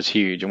change was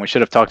huge, and we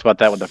should have talked about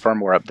that with the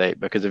firmware update,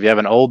 because if you have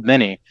an old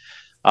Mini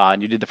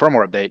and you did the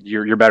firmware update,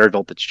 your battery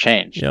voltage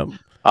changed. Yep.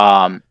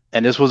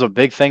 And this was a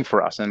big thing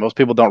for us, and most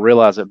people don't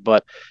realize it.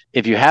 But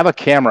if you have a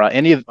camera,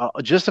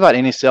 just about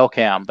any cell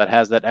cam that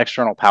has that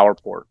external power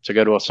port to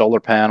go to a solar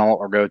panel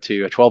or go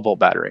to a 12-volt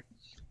battery,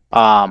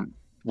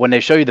 when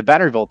they show you the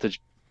battery voltage,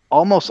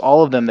 almost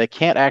all of them, they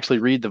can't actually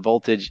read the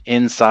voltage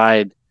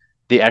inside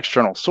the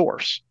external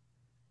source.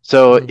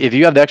 So if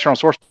you have the external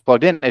source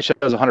plugged in, it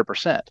shows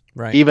 100%,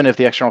 even if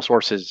the external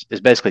source is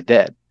basically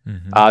dead.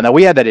 Now,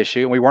 we had that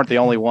issue, and we weren't the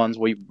only ones.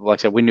 Like I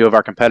said, we knew of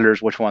our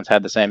competitors, which ones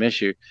had the same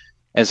issue.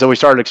 And so we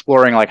started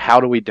exploring, like, how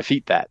do we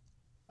defeat that?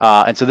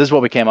 And so this is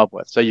what we came up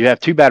with. So you have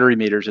 2 battery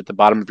meters at the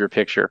bottom of your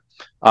picture.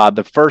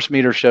 The first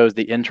meter shows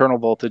the internal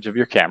voltage of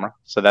your camera.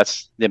 So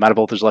that's the amount of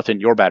voltage left in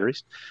your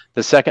batteries.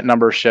 The second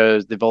number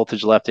shows the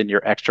voltage left in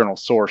your external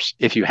source,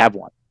 if you have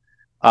one.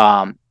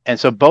 And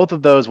so both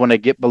of those, when they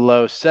get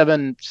below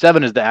 7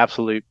 is the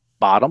absolute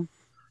bottom.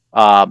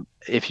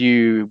 If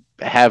you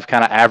have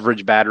kind of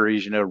average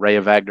batteries,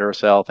 Rayovac,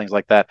 Duracell, things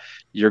like that,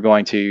 you're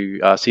going to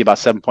see about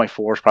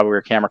 7.4 is probably where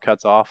your camera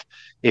cuts off.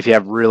 If you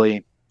have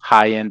really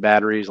high-end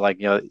batteries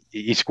like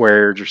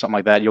E-squareds or something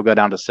like that, you'll go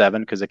down to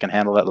 7 because it can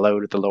handle that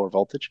load at the lower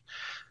voltage.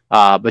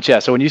 But yeah,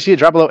 so when you see it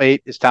drop below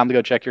 8, it's time to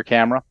go check your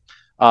camera.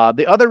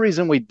 The other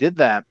reason we did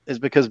that is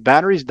because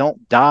batteries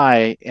don't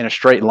die in a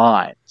straight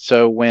line.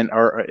 So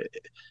or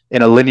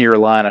in a linear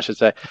line, I should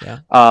say.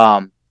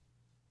 Yeah.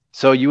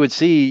 So you would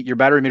see your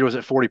battery meter was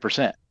at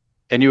 40%.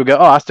 And you would go,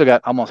 I still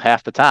got almost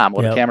half the time.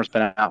 Well, the camera's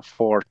been out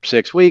for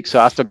 6 weeks,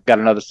 so I still got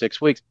another 6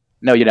 weeks.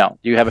 No, you don't.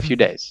 You have a few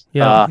days.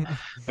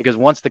 Because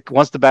once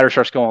the battery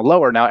starts going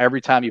lower, now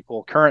every time you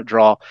pull current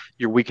draw,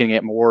 you're weakening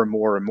it more and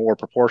more and more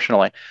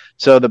proportionally.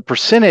 So the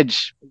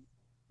percentage,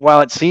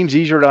 while it seems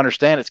easier to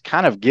understand, it's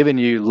kind of giving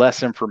you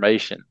less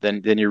information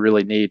than you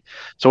really need.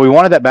 So we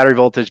wanted that battery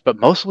voltage, but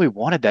mostly we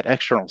wanted that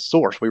external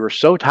source. We were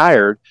so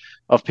tired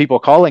of people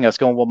calling us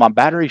going, well, my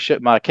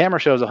camera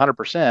shows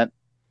 100%,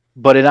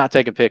 but it's not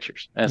taking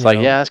pictures. And it's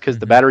it's because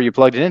the battery you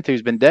plugged it into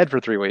has been dead for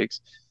 3 weeks.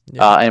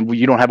 And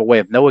you don't have a way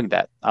of knowing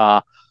that.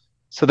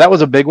 So that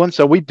was a big one.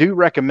 So we do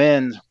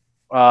recommend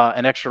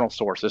an external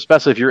source,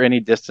 especially if you're any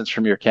distance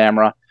from your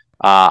camera.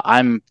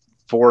 I'm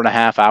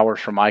 4.5 hours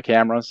from my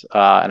cameras,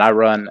 and I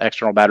run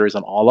external batteries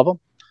on all of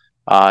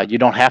them. You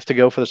don't have to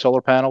go for the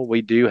solar panel.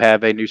 We do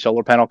have a new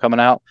solar panel coming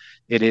out.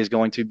 It is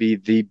going to be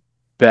the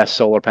best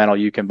solar panel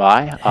you can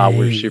buy.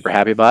 We're super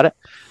happy about it.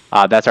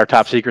 That's our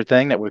top secret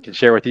thing that we can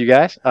share with you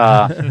guys.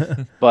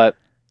 But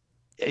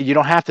you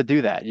don't have to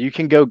do that. You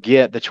can go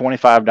get the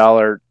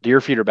 $25 deer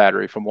feeder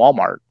battery from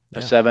Walmart, a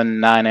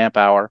 7-9 amp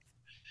hour,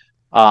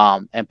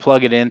 and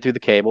plug it in through the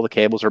cable. The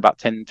cables are about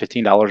 $10,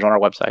 $15 on our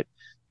website.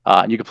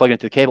 You can plug it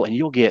into the cable, and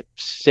you'll get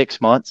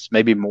 6 months,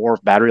 maybe more,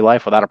 of battery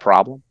life without a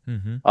problem.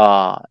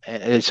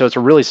 And so it's a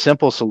really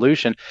simple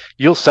solution.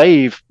 You'll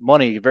save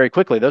money very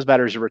quickly. Those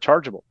batteries are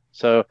rechargeable.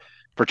 So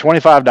for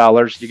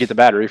 $25, you get the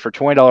battery. For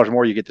 $20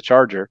 more, you get the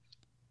charger.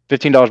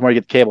 $15 more, you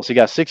get the cable. So you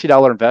got a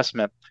 $60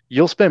 investment.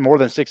 You'll spend more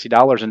than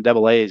 $60 in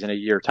AA's in a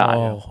year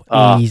time.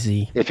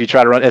 Easy. If you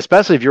try to run,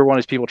 especially if you're one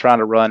of these people trying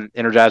to run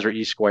Energizer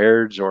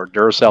E-squareds or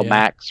Duracell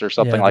Max or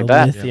something like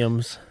that.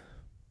 Lithiums.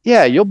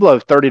 Yeah, you'll blow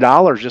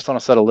 $30 just on a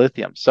set of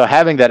lithium. So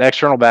having that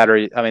external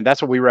battery, I mean, that's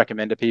what we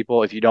recommend to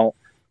people. If you don't,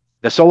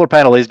 the solar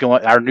panel is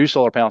going, our new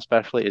solar panel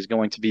especially is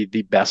going to be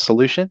the best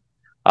solution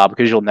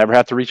because you'll never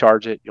have to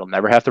recharge it. You'll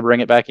never have to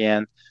bring it back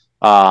in.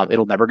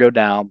 It'll never go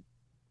down.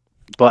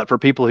 But for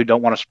people who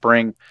don't want to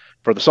spring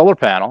for the solar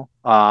panel,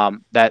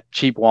 that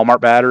cheap Walmart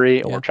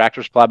battery or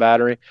Tractor Supply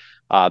battery,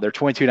 they're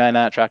 $22.99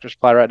 at Tractor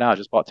Supply right now. I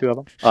just bought 2 of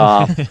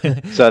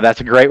them. So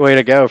that's a great way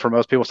to go for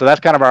most people. So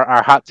that's kind of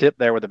our hot tip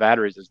there with the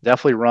batteries is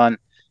definitely run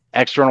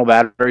external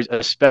batteries,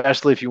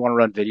 especially if you want to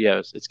run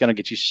videos. It's going to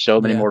get you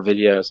so many more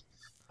videos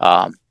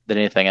than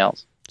anything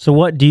else. So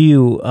what do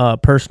you,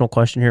 personal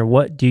question here,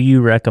 what do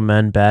you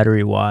recommend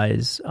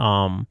battery-wise?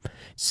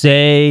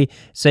 Say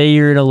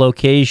you're in a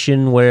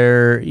location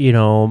where, you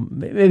know,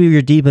 maybe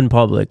you're deep in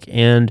public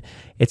and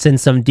it's in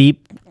some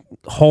deep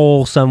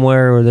hole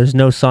somewhere where there's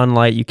no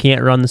sunlight, you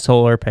can't run the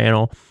solar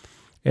panel,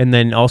 and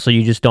then also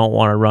you just don't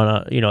want to run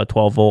a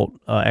 12-volt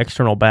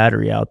external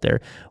battery out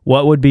there.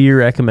 What would be your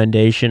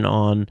recommendation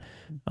on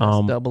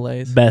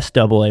best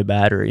AA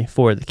battery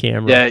for the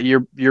camera? Yeah,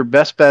 your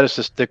best bet is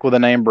to stick with a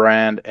name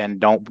brand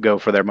and don't go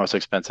for their most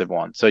expensive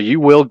one. So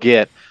you will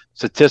get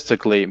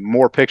statistically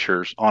more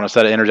pictures on a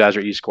set of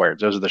Energizer E-squareds.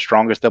 Those are the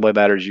strongest AA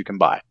batteries you can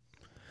buy.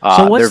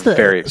 So what's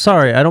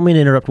sorry, I don't mean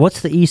to interrupt.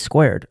 What's the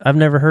E-squared? I've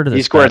never heard of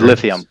this. E-squared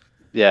lithium.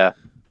 Yeah.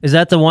 Is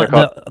that the one,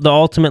 the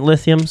ultimate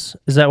lithiums?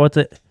 Is that what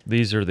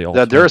these are the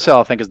ultimate? The Duracell,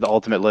 I think, is the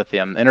ultimate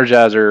lithium.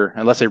 Energizer,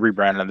 unless they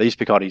rebranded them, they used to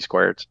be called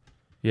E-squareds.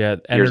 Yeah,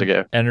 years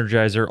ago.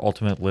 Energizer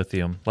Ultimate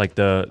Lithium, like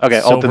the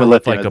Ultimate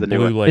Lithium like is a the blue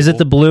new one. label. Is it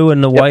the blue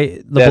and the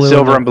white? The blue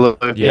silver and blue.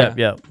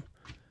 Yeah.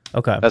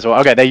 Okay. That's what.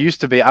 Okay, they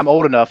used to be. I'm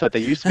old enough that they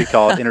used to be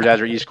called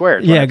Energizer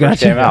E-squared. Yeah,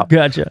 gotcha. Came out.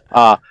 Gotcha.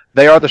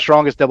 They are the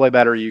strongest AA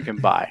battery you can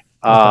buy.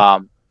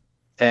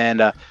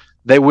 And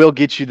they will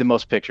get you the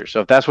most pictures.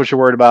 So if that's what you're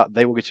worried about,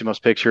 they will get you the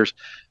most pictures.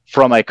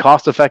 From a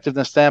cost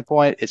effectiveness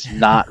standpoint, it's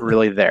not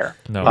really there.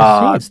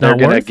 No, they're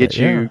going to get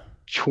you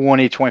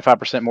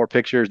 20-25% more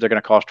pictures. They're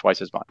going to cost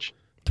twice as much.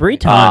 3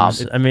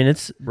 times. I mean,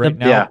 it's right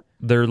now.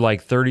 They're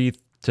like $30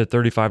 to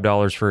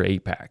 $35 for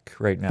 8-pack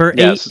right now. For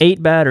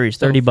eight batteries,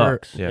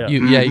 $30. Yeah,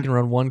 you can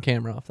run one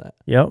camera off that.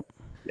 Yep.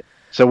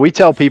 So we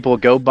tell people,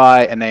 go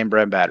buy a name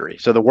brand battery.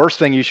 So the worst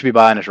thing you should be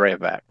buying is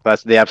Rayovac.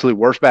 That's the absolute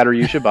worst battery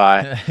you should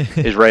buy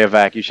is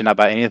Rayovac. You should not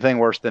buy anything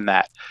worse than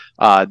that.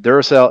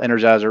 Duracell,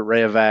 Energizer,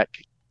 Rayovac,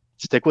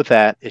 stick with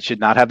that. It should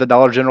not have the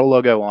Dollar General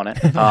logo on it.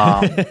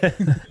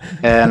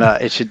 And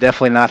it should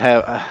definitely not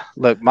have,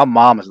 look, my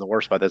mom is the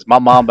worst about this. My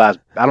mom buys,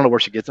 I don't know where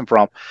she gets them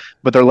from,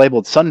 but they're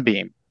labeled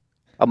Sunbeam.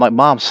 I'm like,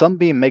 Mom,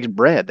 Sunbeam makes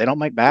bread. They don't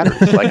make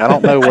batteries. Like, I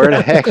don't know where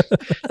the heck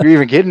you're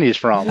even getting these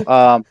from.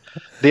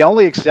 The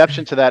only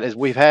exception to that is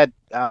we've had,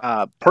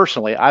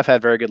 personally, I've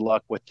had very good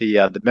luck with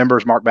the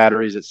Members Mark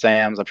batteries at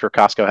Sam's. I'm sure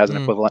Costco has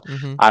an equivalent.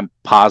 I'm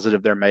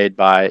positive they're made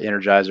by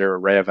Energizer or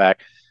Rayovac.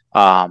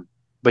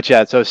 But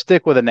yeah, so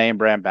stick with a name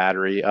brand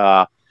battery.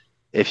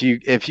 If you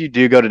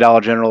do go to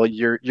Dollar General,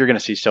 you're going to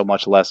see so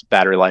much less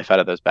battery life out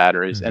of those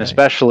batteries, and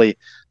especially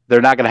they're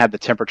not going to have the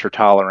temperature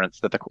tolerance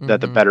that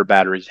the better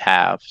batteries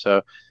have.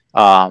 So,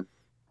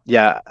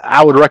 yeah,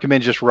 I would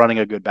recommend just running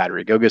a good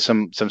battery. Go get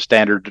some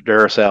standard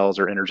Duracells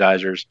or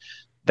Energizers.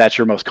 That's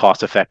your most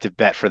cost effective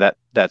bet for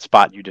that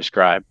spot you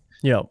described.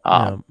 Yeah.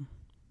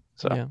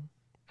 So.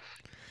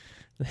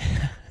 Yeah.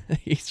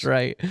 He's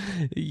right.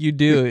 You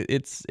do.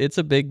 It's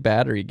a big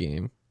battery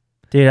game.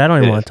 Dude, I don't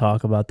even want to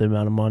talk about the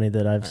amount of money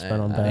that I've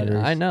spent on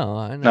batteries. I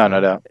know.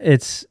 No.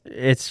 It's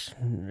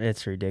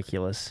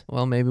ridiculous.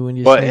 Well, maybe when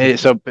you. Well, hey,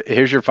 so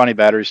here's your funny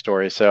battery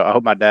story. So I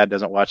hope my dad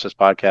doesn't watch this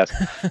podcast.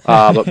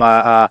 But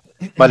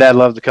my dad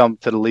loved to come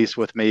to the lease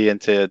with me and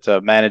to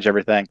manage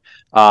everything.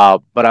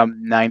 But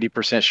I'm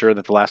 90% sure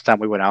that the last time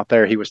we went out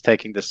there, he was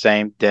taking the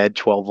same dead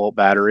 12-volt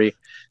battery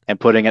and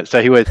putting it. So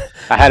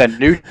I had a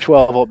new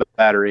 12-volt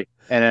battery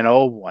and an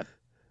old one,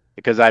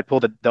 because I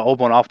pulled the old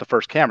one off the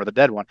first camera, the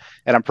dead one.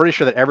 And I'm pretty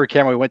sure that every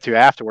camera we went to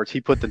afterwards,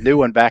 he put the new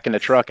one back in the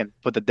truck and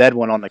put the dead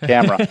one on the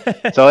camera.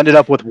 So I ended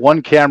up with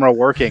one camera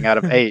working out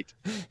of 8.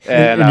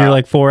 And you're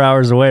like 4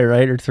 hours away,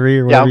 right? Or 3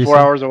 or whatever. Yeah, I'm 4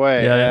 hours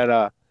away. Yeah.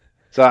 And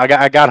So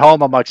I got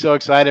home. I'm like so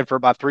excited for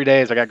about 3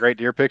 days. I got great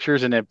deer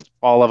pictures, and then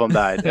all of them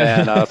died.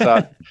 And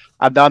so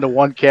I'm down to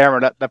one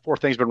camera. That poor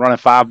thing's been running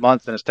 5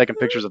 months, and it's taking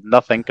pictures of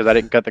nothing because I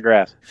didn't cut the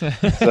grass.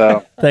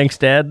 So thanks,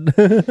 Dad.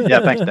 yeah,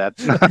 thanks, Dad.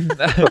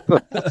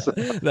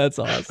 That's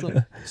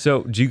awesome.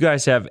 So, do you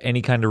guys have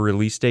any kind of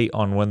release date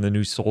on when the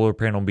new solar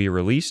panel will be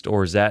released,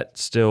 or is that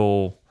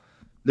still?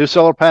 New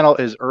solar panel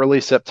is early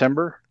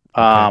September.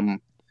 Okay.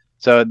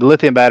 So the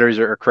lithium batteries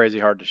are crazy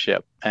hard to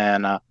ship,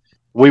 and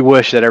we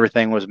wish that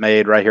everything was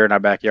made right here in our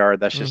backyard.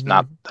 That's just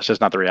not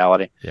the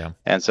reality. Yeah.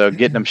 And so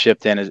getting them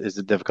shipped in is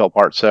the difficult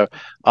part. So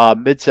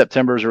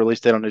mid-September is a release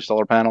date on new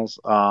solar panels,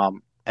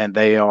 and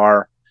they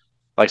are,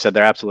 like I said,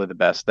 they're absolutely the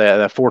best. They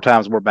have 4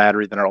 times more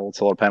battery than our old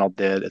solar panel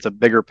did. It's a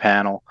bigger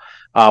panel.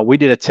 We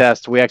did a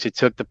test. We actually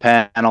took the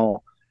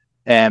panel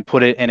and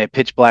put it in a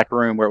pitch black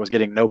room where it was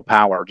getting no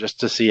power, just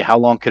to see how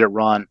long could it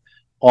run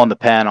on the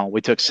panel.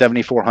 We took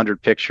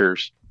 7,400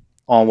 pictures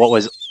on what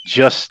was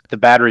just the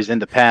batteries in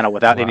the panel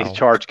without any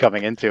charge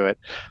coming into it.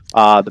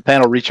 The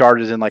panel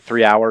recharges in like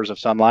 3 hours of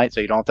sunlight, so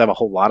you don't have to have a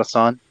whole lot of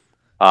sun.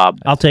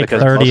 I'll take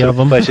 30 of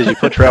them. Places you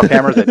put trail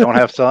cameras that don't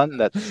have sun,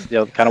 that's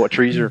kind of what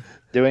trees are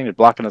doing, they're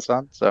blocking the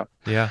sun. So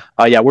yeah,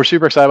 we're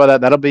super excited about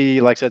that. That'll be,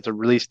 like I said, it's a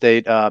release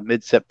date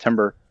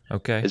mid-September.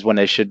 Okay. Is when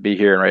they should be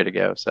here and ready to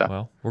go. So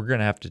well, we're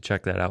gonna have to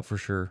check that out for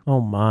sure. Oh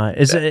my!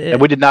 Is it?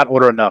 And we did not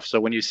order enough, so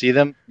when you see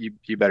them,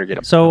 you better get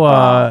them.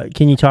 So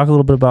can you talk a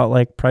little bit about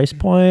like price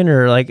point,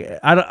 or like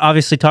I don't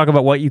obviously talk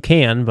about what you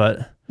can, but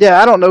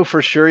yeah, I don't know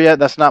for sure yet.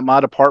 That's not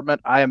my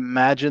department. I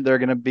imagine they're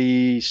going to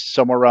be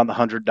somewhere around the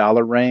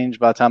 $100 range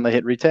by the time they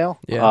hit retail.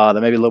 Yeah,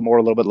 they may be a little more,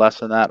 a little bit less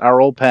than that. Our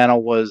old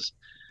panel was,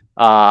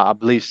 I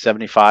believe,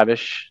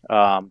 75-ish,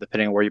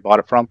 depending on where you bought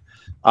it from.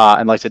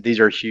 And like I said, these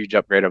are a huge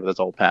upgrade over this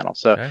old panel.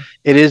 So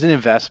It is an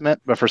investment,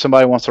 but for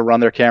somebody who wants to run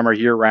their camera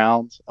year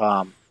round,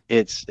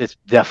 it's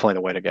definitely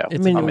the way to go. I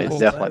mean, it's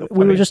definitely the way.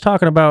 We were just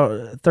talking about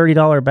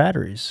 $30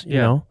 batteries, you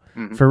know,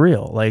 for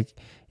real. Like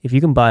if you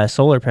can buy a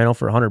solar panel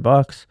for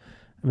 $100,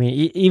 I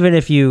mean, even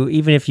if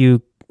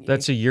you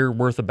that's a year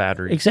worth of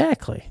battery.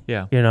 Exactly.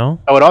 Yeah. You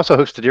know. Oh, it also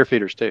hooks to deer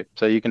feeders too,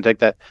 so you can take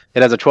that.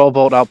 It has a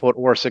 12-volt output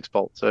or a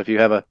 6-volt. So if you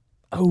have a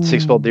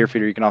 6-volt deer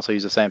feeder, you can also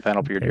use the same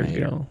panel for your deer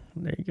feeder.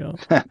 There you go.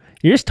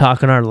 You're just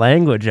talking our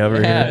language over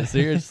here. Yeah,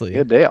 seriously.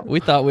 Good deal. We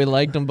thought we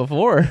liked them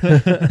before.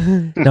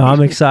 No,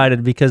 I'm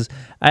excited because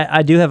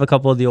I do have a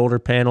couple of the older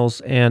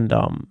panels and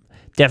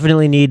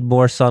definitely need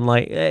more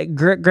sunlight.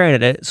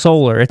 Granted,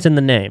 solar, it's in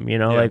the name, you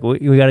know, like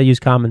we got to use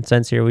common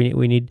sense here.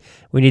 We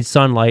need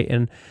sunlight,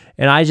 and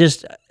I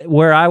just,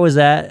 where I was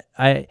at,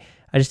 I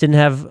just didn't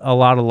have a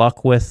lot of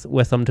luck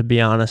with them, to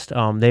be honest.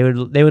 They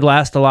would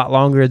last a lot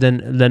longer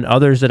than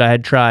others that I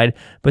had tried,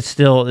 but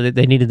still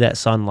they needed that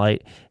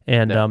sunlight.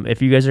 And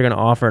if you guys are going to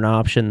offer an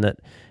option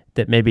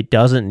that maybe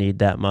doesn't need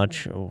that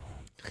much, it'd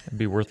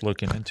be worth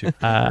looking into.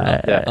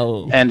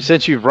 And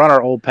since you've run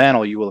our old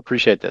panel, you will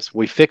appreciate this.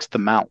 We fixed the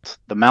mount.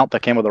 The mount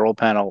that came with our old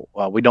panel,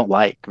 we don't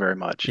like very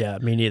much. Yeah,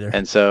 me neither.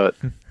 And so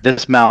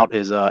this mount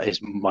is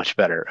much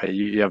better.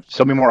 You have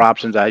so many more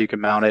options how you can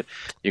mount it.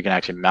 You can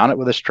actually mount it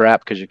with a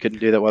strap because you couldn't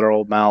do that with our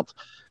old mount.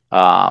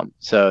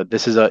 So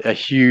this is a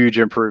huge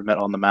improvement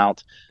on the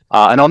mount.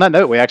 And on that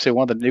note, we actually,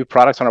 one of the new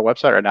products on our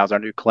website right now is our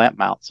new clamp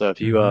mount. So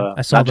if you,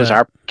 not just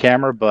our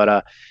camera,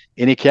 but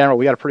any camera,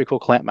 we got a pretty cool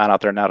clamp mount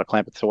out there now to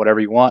clamp it to whatever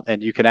you want.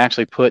 And you can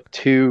actually put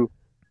two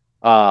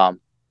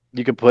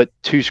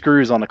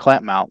screws on the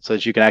clamp mount so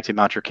that you can actually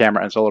mount your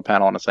camera and solar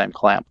panel on the same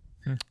clamp.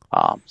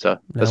 So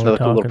that's another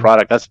cool little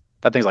product.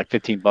 That thing's like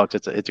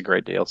 $15. It's a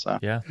great deal. So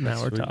yeah,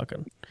 now we're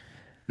talking.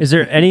 Is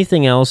there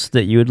anything else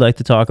that you would like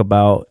to talk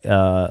about,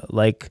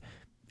 like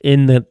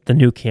in the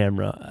new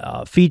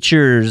camera,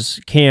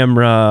 features,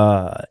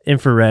 camera,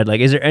 infrared?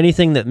 Like, is there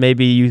anything that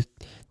maybe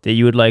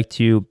you would like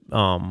to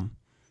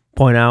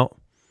point out?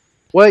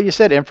 Well, you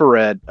said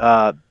infrared.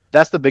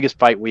 That's the biggest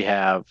fight we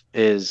have.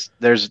 Is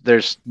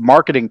there's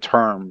marketing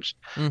terms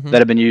that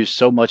have been used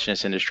so much in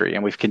this industry,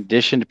 and we've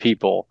conditioned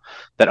people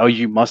that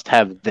you must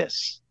have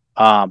this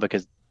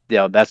because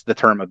that's the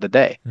term of the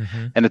day.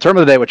 And the term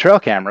of the day with trail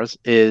cameras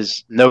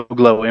is no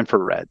glow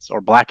infrareds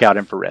or blackout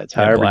infrareds,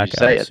 however you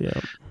say it.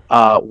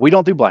 Yeah. We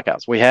don't do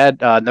blackouts. We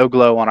had no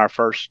glow on our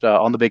first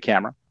on the big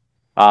camera.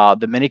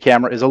 The mini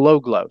camera is a low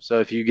glow, so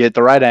if you get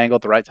the right angle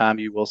at the right time,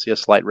 you will see a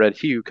slight red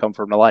hue come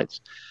from the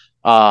lights.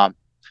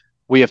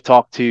 We have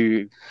talked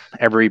to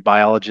every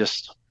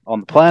biologist on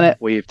the planet.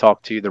 We've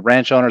talked to the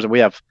ranch owners, and we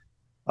have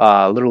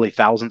literally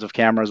thousands of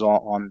cameras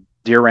on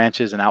deer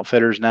ranches and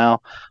outfitters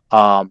now.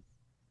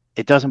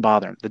 It doesn't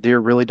bother them. The deer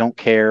really don't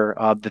care.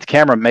 The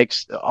camera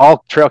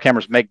all trail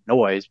cameras make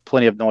noise,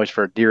 plenty of noise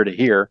for a deer to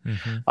hear.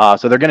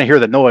 So they're going to hear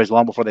the noise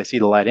long before they see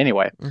the light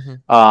anyway.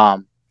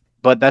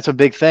 But that's a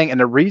big thing. And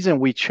the reason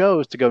we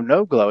chose to go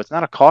no glow, it's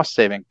not a cost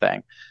saving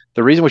thing.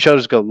 The reason we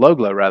chose to go low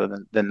glow rather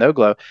than no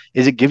glow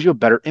is it gives you a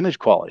better image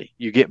quality.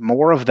 You get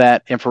more of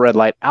that infrared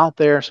light out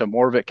there, so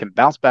more of it can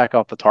bounce back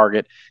off the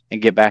target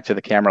and get back to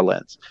the camera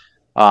lens.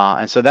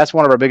 And so that's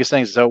one of our biggest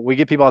things. So we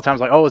get people all the time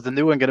like, is the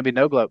new one going to be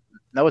no glow?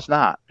 No, it's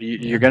not.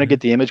 You're going to get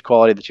the image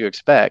quality that you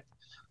expect.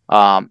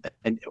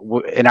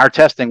 In our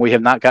testing, we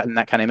have not gotten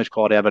that kind of image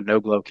quality out of a no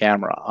glow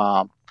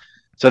camera.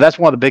 So that's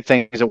one of the big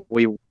things that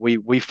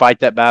we fight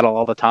that battle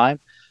all the time.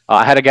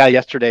 I had a guy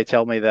yesterday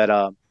tell me that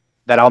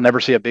I'll never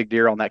see a big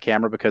deer on that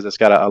camera because it's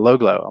got a low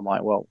glow. I'm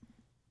like, well,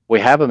 we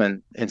have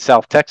them in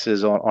South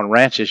Texas on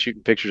ranches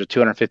shooting pictures of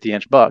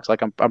 250-inch bucks.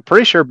 Like I'm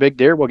pretty sure big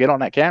deer will get on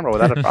that camera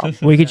without a problem.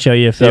 We could show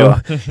you a few.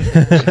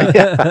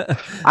 Yeah,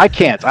 I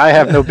can't. I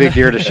have no big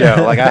deer to show.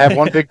 Like I have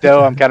one big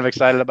doe. I'm kind of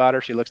excited about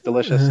her. She looks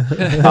delicious.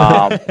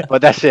 But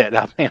that's it.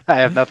 I mean, I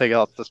have nothing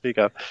else to speak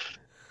of.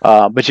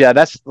 But yeah,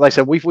 that's like I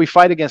said. We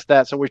fight against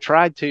that. So we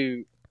tried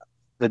to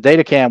the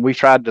data cam. We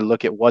tried to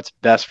look at what's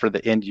best for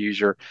the end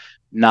user,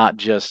 not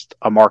just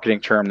a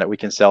marketing term that we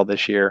can sell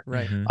this year.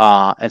 Right.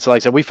 And so like I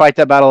said, we fight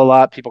that battle a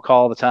lot. People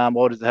call all the time,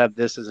 well, does it have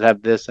this? Does it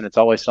have this? And it's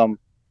always some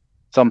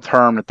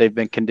term that they've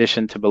been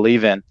conditioned to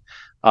believe in.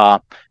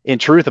 In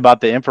truth,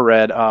 about the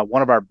infrared,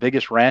 one of our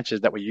biggest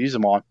ranches that we use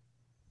them on,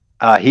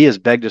 he has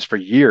begged us for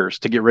years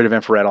to get rid of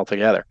infrared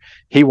altogether.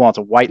 He wants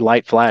a white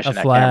light flash in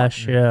that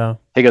flash, camera. Yeah.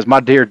 He goes, my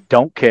deer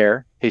don't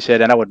care. He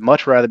said, and I would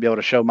much rather be able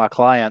to show my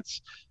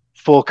clients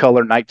full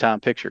color nighttime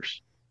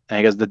pictures. And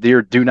he goes, the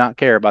deer do not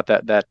care about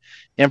that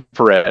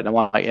infrared. And I'm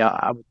like, yeah,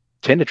 I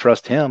tend to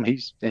trust him. He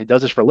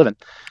does this for a living.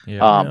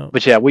 Yeah.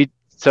 But yeah,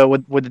 so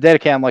with the data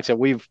cam, like I said,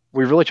 we've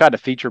really tried to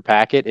feature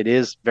pack it. It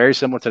is very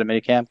similar to the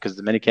minicam because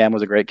the minicam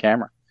was a great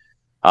camera.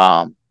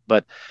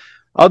 But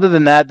other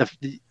than that,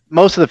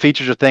 most of the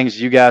features are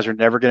things you guys are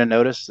never going to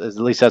notice. At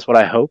least that's what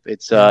I hope.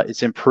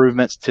 It's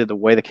improvements to the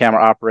way the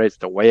camera operates,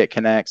 the way it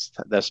connects,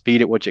 the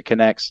speed at which it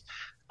connects.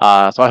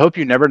 So I hope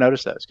you never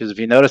notice those, because if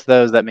you notice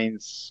those, that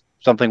means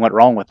something went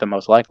wrong with them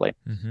most likely.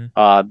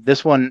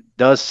 This one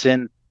does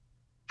send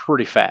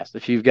pretty fast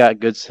if you've got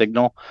good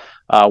signal.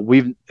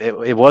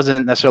 It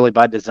wasn't necessarily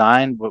by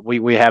design, but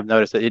we have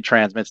noticed that it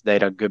transmits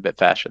data a good bit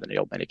faster than the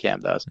old minicam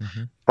does.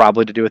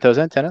 Probably to do with those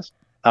antennas.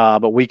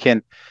 But we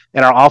can,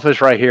 in our office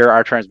right here,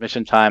 our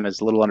transmission time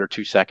is a little under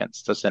 2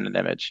 seconds to send an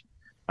image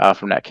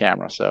from that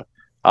camera. So,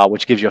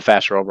 which gives you a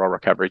faster overall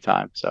recovery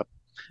time. So,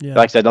 like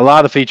I said, a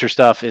lot of the feature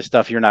stuff is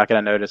stuff you're not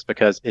going to notice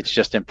because it's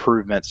just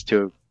improvements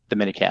to the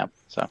minicam.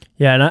 So,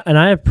 yeah, and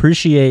I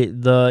appreciate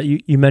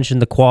you mentioned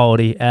the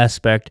quality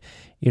aspect.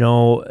 You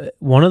know,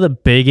 one of the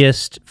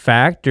biggest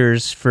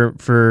factors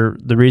for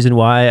the reason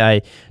why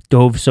I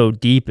dove so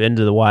deep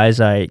into the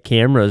WiseEye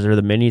cameras, or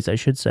the minis, I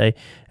should say,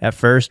 at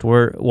first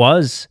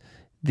was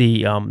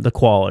the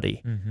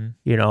quality.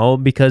 You know,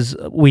 because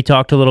we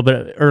talked a little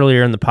bit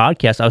earlier in the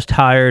podcast. I was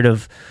tired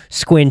of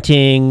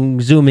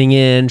squinting, zooming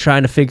in,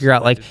 trying to figure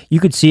out. Like, you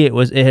could see it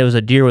was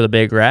a deer with a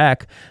big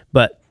rack,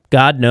 but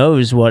God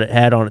knows what it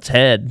had on its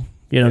head.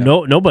 You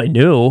know, nobody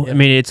knew. I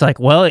mean, it's like,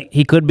 well,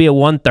 he could be a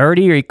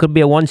 130 or he could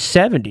be a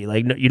 170.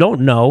 Like, you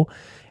don't know.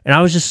 And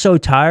I was just so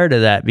tired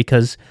of that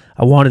because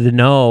I wanted to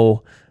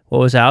know what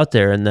was out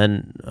there. And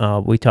then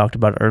we talked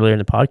about it earlier in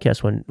the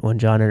podcast when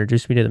John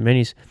introduced me to the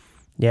minis.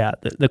 Yeah,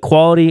 the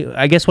quality,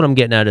 I guess what I'm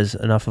getting at is,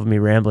 enough of me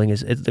rambling,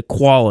 is the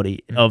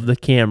quality of the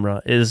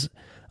camera is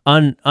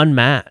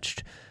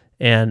unmatched.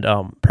 And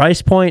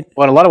price point.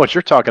 Well, a lot of what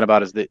you're talking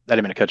about is I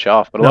didn't mean to cut you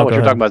off, but a lot of what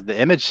you're talking about is the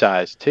image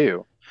size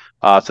too.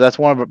 So that's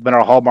been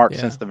our hallmark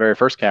since the very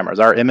first cameras.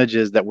 Our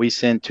images that we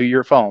send to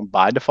your phone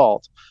by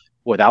default,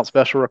 without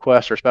special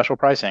requests or special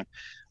pricing,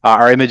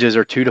 our images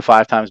are 2 to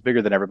 5 times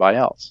bigger than everybody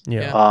else.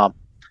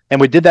 And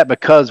we did that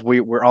because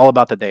we're all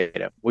about the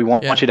data. We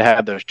want you to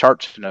have those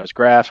charts and those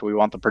graphs. We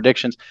want the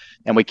predictions,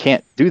 and we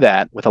can't do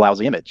that with a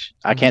lousy image.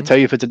 I can't tell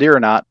you if it's a deer or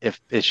not if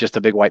it's just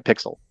a big white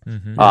pixel.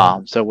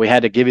 So we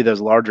had to give you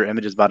those larger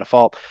images by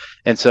default.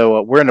 And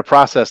so we're in the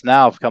process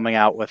now of coming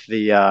out with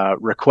the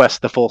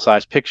request the full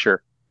size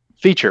picture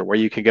feature, where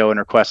you can go and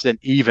request an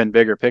even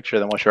bigger picture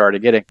than what you're already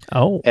getting.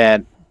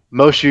 And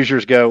most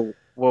users go,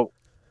 well,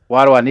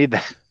 why do I need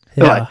that?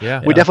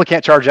 We definitely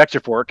can't charge extra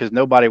for it because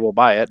nobody will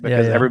buy it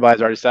because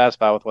everybody's already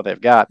satisfied with what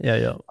they've got.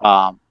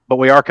 But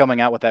we are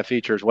coming out with that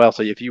feature as well.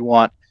 So if you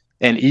want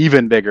an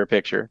even bigger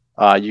picture,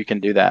 you can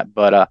do that.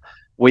 But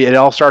it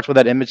all starts with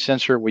that image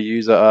sensor. We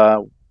use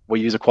a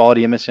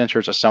quality image sensor.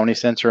 It's a Sony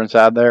sensor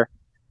inside there.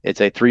 It's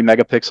a 3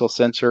 megapixel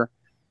sensor.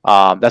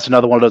 That's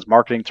another one of those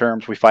marketing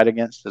terms we fight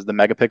against, is the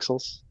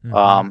megapixels.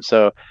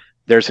 So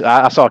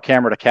I saw a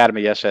camera at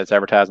Academy yesterday that's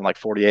advertising like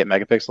 48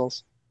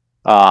 megapixels.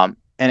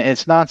 And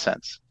it's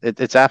nonsense.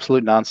 It's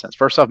absolute nonsense.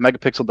 First off,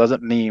 megapixel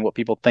doesn't mean what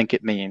people think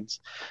it means.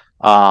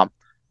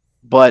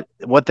 But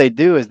what they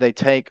do is they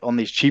take, on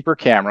these cheaper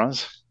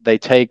cameras, they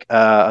take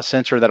a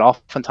sensor that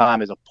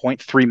oftentimes is a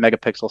 0.3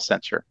 megapixel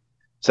sensor.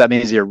 So that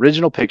means the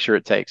original picture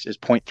it takes is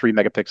 0.3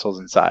 megapixels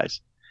in size.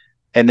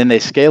 And then they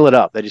scale it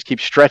up. They just keep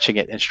stretching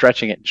it and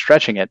stretching it and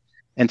stretching it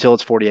until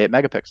it's 48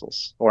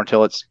 megapixels, or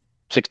until it's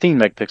 16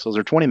 megapixels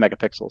or 20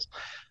 megapixels.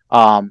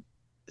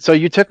 So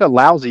you took a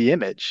lousy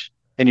image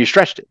and you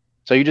stretched it.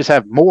 So you just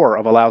have more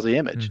of a lousy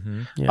image.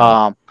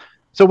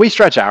 So we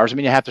stretch ours. I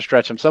mean, you have to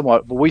stretch them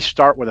somewhat, but we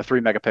start with a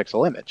 3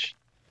 megapixel image.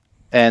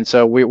 And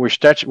so we're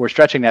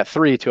stretching that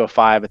 3 to a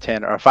 5, a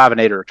 10, or a 5, an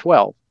 8, or a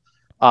 12.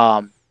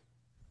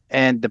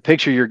 and the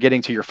picture you're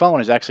getting to your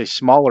phone is actually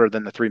smaller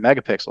than the 3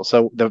 megapixels.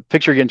 So the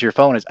picture you're getting to your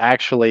phone is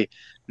actually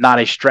not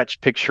a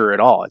stretched picture at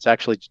all. It's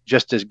actually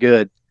just as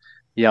good.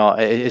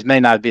 It may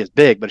not be as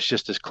big, but it's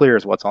just as clear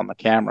as what's on the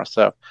camera.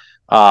 So,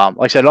 like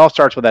I said, it all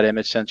starts with that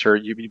image sensor.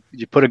 You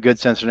put a good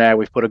sensor in there.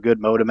 We've put a good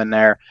modem in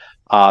there.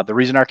 The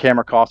reason our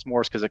camera costs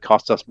more is because it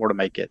costs us more to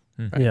make it.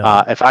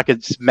 Yeah. If I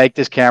could make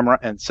this camera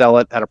and sell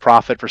it at a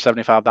profit for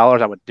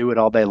 $75, I would do it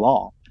all day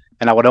long,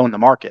 and I would own the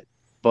market.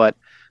 But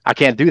I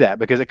can't do that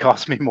because it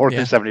costs me more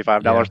than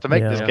 $75 to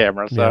make this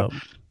camera. So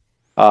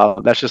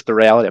that's just the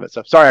reality of it.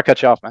 So sorry I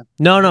cut you off, man.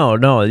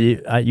 No.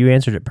 You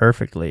answered it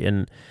perfectly.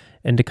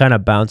 And to kind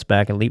of bounce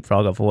back and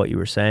leapfrog off of what you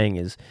were saying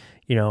is,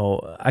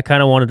 I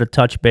kind of wanted to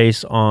touch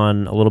base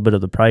on a little bit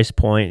of the price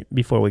point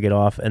before we get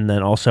off. And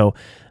then also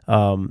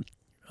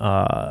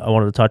I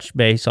wanted to touch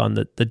base on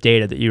the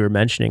data that you were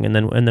mentioning, and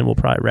then we'll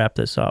probably wrap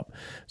this up.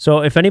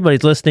 So if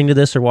anybody's listening to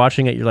this or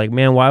watching it, you're like,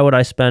 man, why would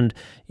I spend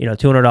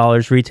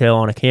 $200 retail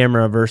on a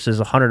camera versus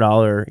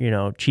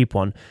 $100 cheap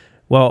one?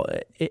 Well,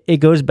 it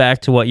goes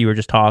back to what you were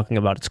just talking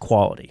about. It's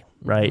quality,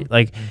 right?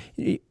 Like,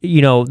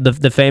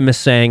 the famous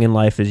saying in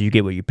life is you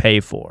get what you pay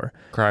for.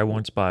 Cry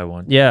once, buy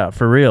one. Yeah,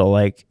 for real.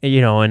 Like,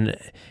 and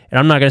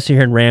I'm not going to sit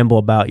here and ramble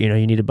about, you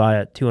need to buy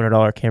a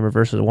 $200 camera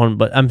versus one,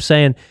 but I'm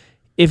saying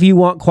if you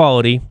want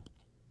quality,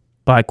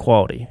 buy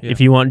quality. Yeah. If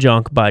you want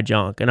junk, buy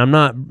junk. And I'm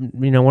not,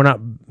 we're not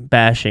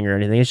bashing or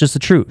anything. It's just the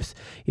truth.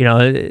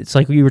 It's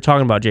like you were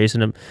talking about,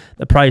 Jason,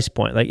 the price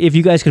point. Like, if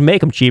you guys could make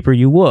them cheaper,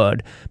 you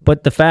would.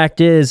 But the fact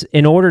is,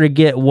 in order to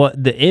get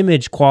what the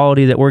image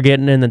quality that we're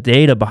getting and the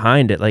data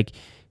behind it, like,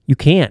 you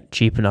can't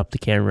cheapen up the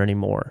camera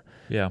anymore.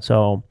 Yeah.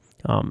 So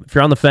if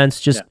you're on the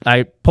fence,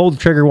 I pulled the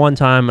trigger one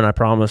time, and I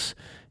promise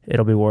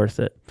it'll be worth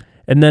it.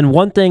 And then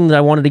one thing that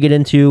I wanted to get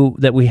into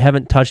that we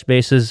haven't touched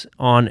bases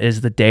on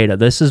is the data.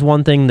 This is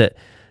one thing that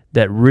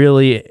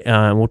really,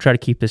 we'll try to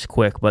keep this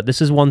quick, but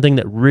this is one thing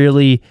that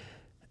really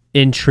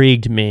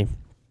intrigued me.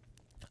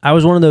 I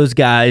was one of those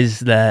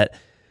guys that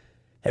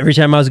every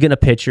time I was getting a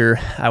picture,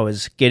 I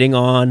was getting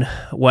on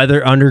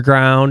Weather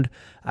Underground.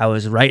 I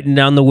was writing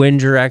down the wind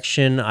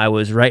direction. I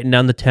was writing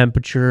down the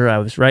temperature. I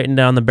was writing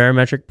down the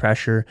barometric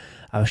pressure.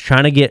 I was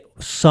trying to get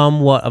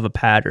somewhat of a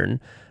pattern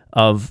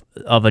of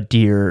a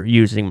deer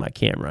using my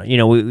camera.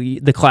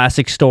 The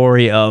classic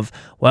story of,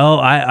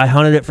 well, I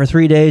hunted it for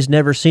 3 days,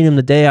 never seen him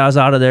the day I was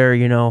out of there,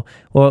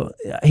 Well,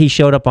 he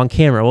showed up on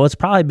camera. Well, it's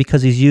probably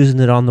because he's using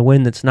it on the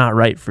wind that's not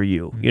right for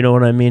you. You know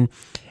what I mean?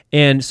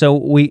 And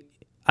so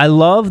I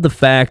love the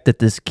fact that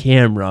this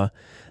camera,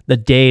 the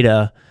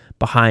data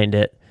behind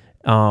it,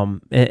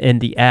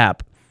 and the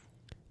app,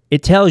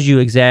 it tells you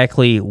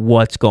exactly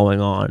what's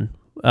going on.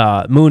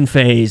 Moon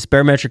phase,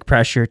 barometric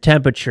pressure,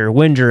 temperature,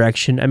 wind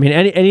direction. I mean,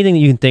 anything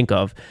that you can think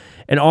of.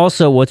 And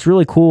also, what's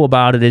really cool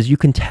about it is you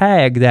can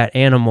tag that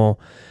animal.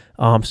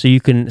 So you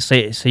can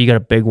say you got a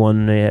big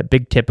one, a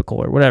big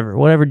typical, or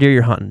whatever deer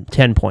you're hunting,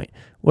 10 point,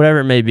 whatever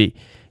it may be.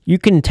 You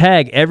can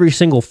tag every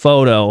single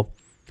photo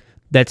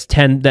that's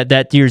 10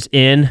 that deer's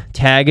in.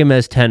 Tag him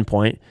as 10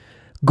 point.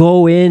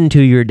 Go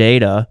into your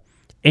data,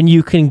 and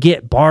you can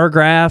get bar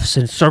graphs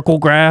and circle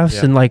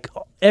graphs and like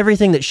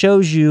everything that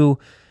shows you.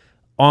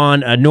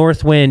 On a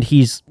north wind,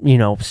 he's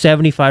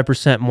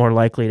 75% more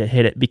likely to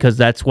hit it because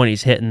that's when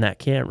he's hitting that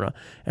camera.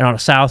 And on a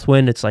south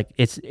wind, it's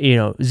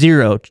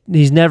 0.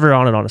 He's never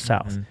on it on a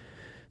south. Mm-hmm.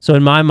 So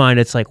in my mind,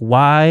 it's like,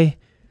 why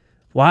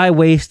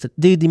waste,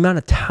 dude? The amount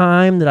of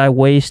time that I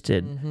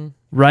wasted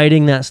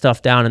writing that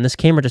stuff down, and this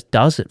camera just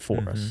does it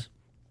for us.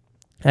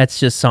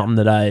 That's just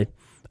something that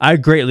I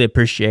greatly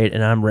appreciate.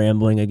 And I'm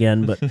rambling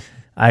again, but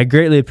I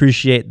greatly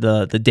appreciate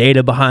the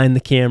data behind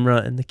the camera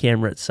and the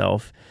camera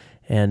itself.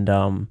 And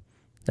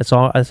That's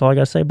all I got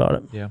to say about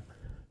it. Yeah.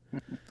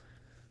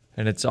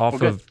 And it's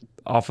off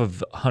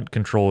of Hunt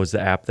Control is the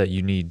app that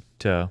you need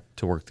to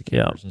work the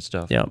cameras and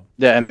stuff. Yeah.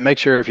 Yeah, and make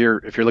sure if you're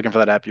looking for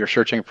that app, you're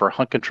searching for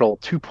Hunt Control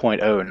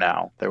 2.0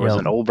 now. There was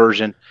an old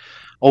version.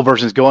 Old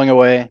version's going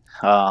away.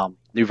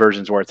 New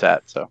version's where it's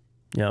at. So.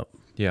 Yep.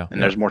 Yeah.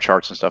 And there's more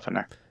charts and stuff in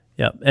there.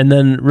 Yep. And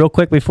then real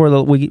quick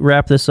before we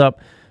wrap this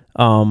up,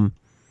 do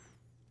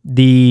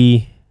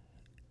you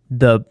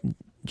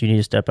need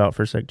to step out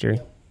for a sec,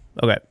 Jerry?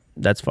 Okay.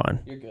 That's fine.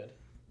 You're good.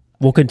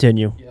 We'll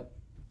continue. Yep.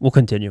 We'll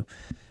continue.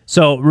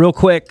 So real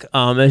quick,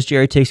 as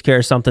Jerry takes care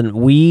of something,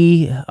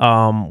 we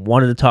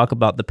wanted to talk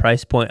about the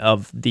price point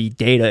of the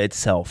data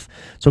itself.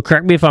 So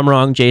correct me if I'm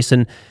wrong,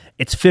 Jason.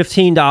 It's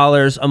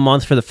 $15 a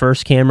month for the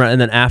first camera,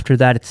 and then after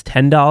that, it's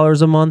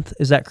 $10 a month.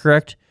 Is that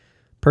correct?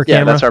 Per camera?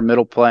 Yeah, that's our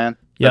middle plan.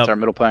 Yep. That's our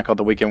middle plan called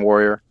the Weekend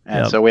Warrior.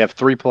 And so we have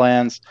 3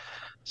 plans.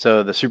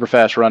 So the super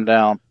fast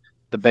rundown.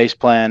 The base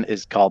plan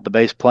is called the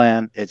base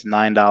plan. It's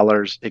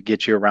 $9. It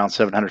gets you around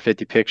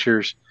 750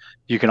 pictures.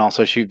 You can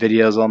also shoot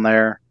videos on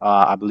there.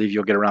 I believe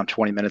you'll get around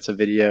 20 minutes of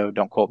video.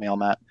 Don't quote me on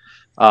that.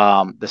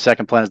 The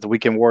second plan is the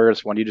Weekend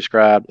Warriors, one you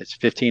described. It's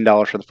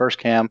 $15 for the first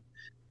cam,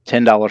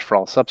 $10 for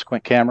all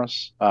subsequent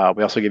cameras.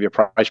 We also give you a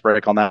price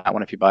break on that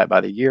one if you buy it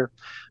by the year.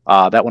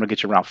 That one will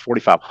get you around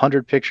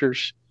 4,500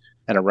 pictures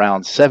and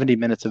around 70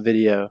 minutes of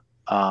video.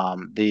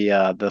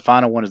 The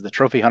final one is the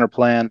Trophy Hunter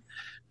plan.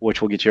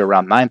 which will get you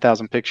around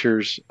 9,000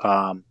 pictures.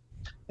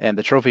 And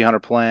the Trophy Hunter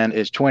plan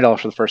is $20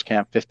 for the first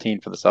cam,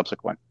 $15 for the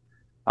subsequent.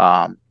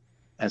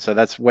 And so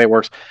that's the way it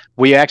works.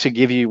 We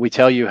actually we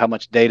tell you how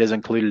much data is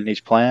included in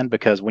each plan,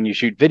 because when you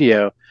shoot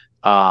video,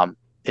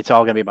 it's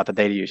all going to be about the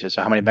data usage.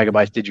 So how many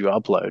megabytes did you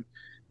upload?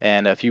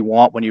 And if you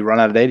want, when you run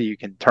out of data, you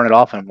can turn it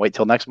off and wait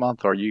till next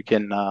month, or you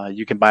can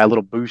buy a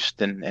little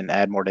boost and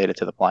add more data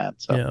to the plan.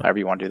 So however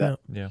you want to do that.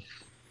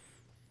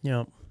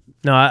 Yeah.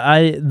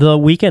 No, the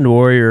Weekend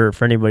Warrior,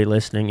 for anybody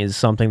listening, is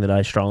something that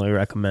I strongly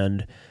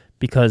recommend,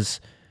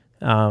 because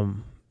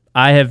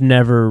I have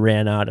never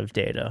ran out of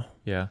data.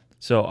 Yeah.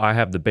 So I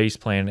have the base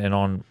plan, and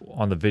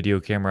on the video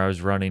camera I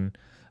was running,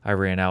 I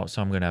ran out,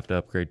 so I'm going to have to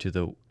upgrade to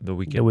the Weekend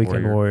Warrior. The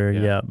Weekend Warrior,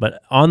 yeah.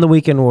 But on the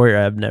Weekend Warrior,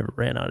 I've never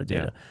ran out of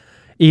data.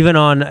 Even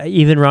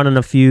running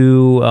a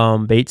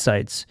few bait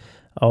sites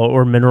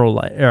or mineral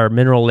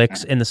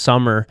licks in the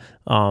summer,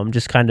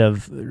 just kind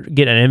of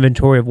get an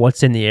inventory of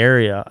what's in the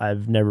area.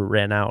 I've never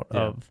ran out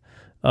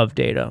of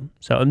data.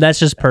 So, and that's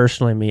just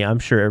personally me. I'm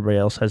sure everybody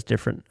else has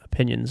different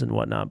opinions and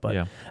whatnot,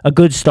 but a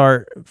good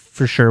start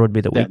for sure would be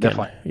the Weekend.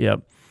 Definitely.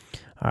 Yep.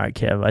 All right,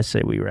 Kev, I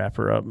say we wrap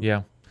her up.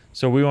 Yeah.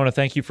 So we want to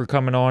thank you for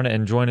coming on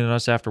and joining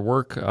us after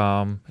work,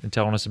 and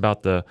telling us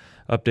about the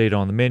update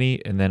on the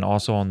Mini, and then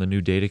also on the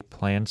new data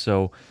plan.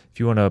 So if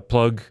you want to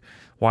plug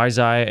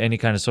WiseEye, any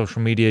kind of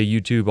social media,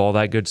 YouTube, all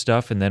that good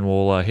stuff, and then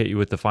we'll hit you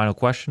with the final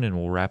question and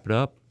we'll wrap it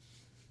up.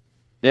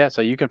 Yeah,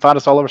 so you can find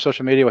us all over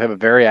social media. We have a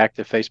very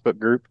active Facebook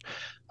group.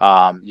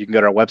 You can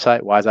go to our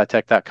website,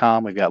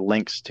 wiseeyetech.com. We've got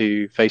links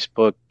to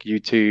Facebook,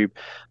 YouTube.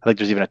 I think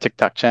there's even a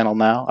TikTok channel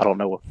now. I don't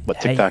know what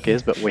TikTok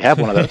is, but we have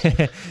one of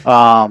those.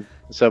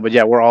 But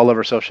yeah, we're all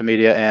over social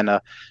media. And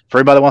for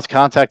anybody that wants to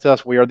contact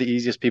us, we are the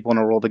easiest people in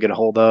the world to get a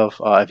hold of.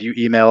 If you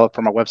email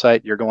from our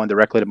website, you're going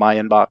directly to my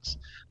inbox.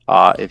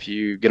 If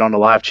you get on the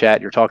live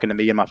chat, you're talking to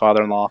me and my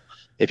father-in-law.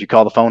 If you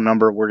call the phone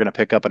number, we're going to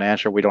pick up and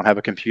answer. We don't have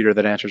a computer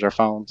that answers our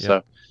phone. Yep.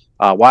 So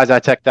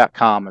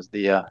wiseeyetech.com is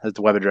the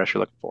web address you're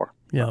looking for.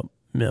 Yep.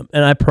 Yep.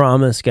 And I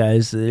promise,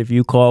 guys, that if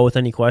you call with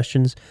any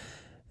questions,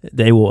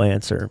 they will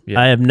answer. Yep.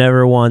 I have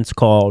never once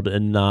called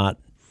and not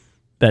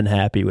been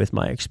happy with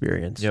my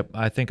experience. Yep.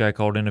 I think I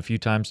called in a few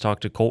times,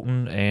 talked to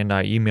Colton, and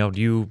I emailed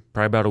you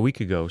probably about a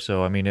week ago.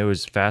 So, I mean, it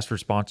was fast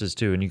responses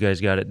too, and you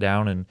guys got it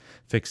down and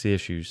fixed the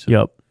issues. So.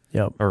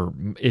 Yep. Or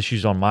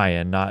issues on my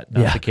end, not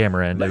the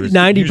camera end. It was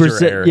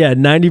 90%. Yeah,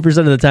 90%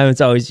 of the time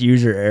it's always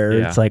user error.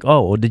 Yeah. It's like,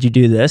 oh, well, did you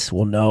do this?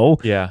 Well, no.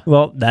 Yeah.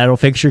 Well, that'll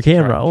fix your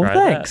camera. Try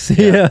thanks.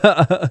 Yeah.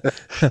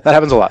 That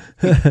happens a lot.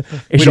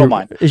 We don't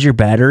mind. Is your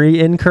battery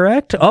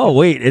incorrect? Oh,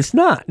 wait, it's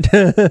not.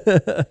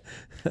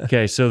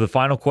 Okay, so the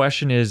final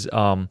question is,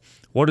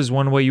 what is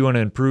one way you want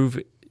to improve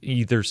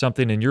either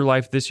something in your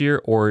life this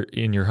year or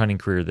in your hunting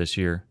career this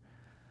year?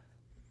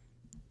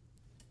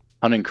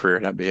 Hunting career,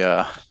 that'd be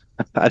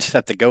I just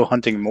have to go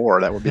hunting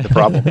more. That would be the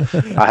problem.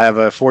 I have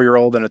a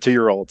 4-year-old and a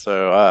 2-year-old,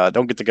 so I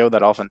don't get to go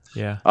that often.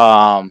 Yeah.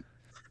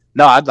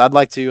 No, I'd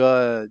like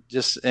to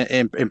just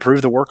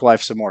improve the work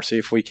life some more. See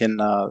if we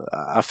can.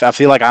 I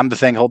feel like I'm the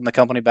thing holding the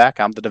company back.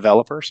 I'm the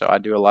developer, so I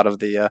do a lot of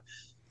the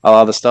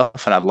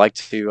stuff, and I'd like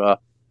to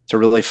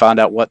really find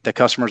out what the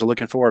customers are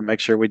looking for and make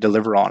sure we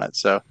deliver on it.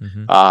 So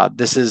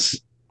this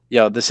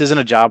isn't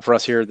a job for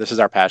us here. This is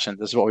our passion.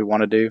 This is what we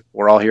want to do.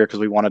 We're all here because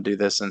we want to do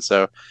this, and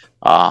so.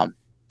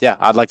 Yeah,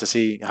 I'd like to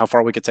see how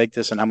far we could take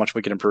this and how much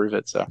we could improve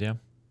it. So yeah,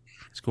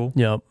 it's cool.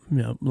 Yep,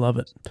 love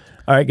it.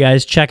 All right,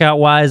 guys, check out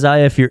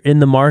WiseEye if you're in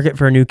the market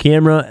for a new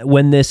camera.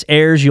 When this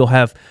airs, you'll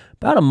have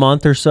about a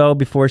month or so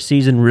before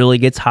season really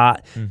gets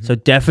hot. So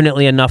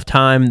definitely enough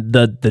time.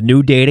 The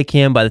new data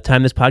cam, by the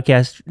time this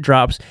podcast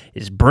drops,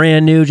 is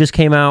brand new, just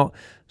came out.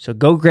 So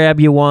go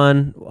grab you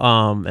one,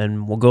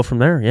 and we'll go from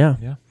there. Yeah.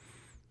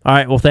 All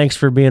right, well, thanks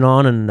for being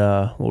on, and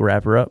we'll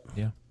wrap her up.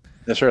 Yeah.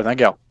 Yes, sir. Thank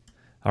y'all.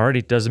 Alrighty,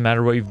 it doesn't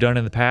matter what you've done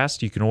in the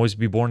past. You can always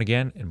be born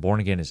again, and born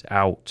again is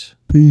out.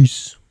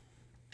 Peace.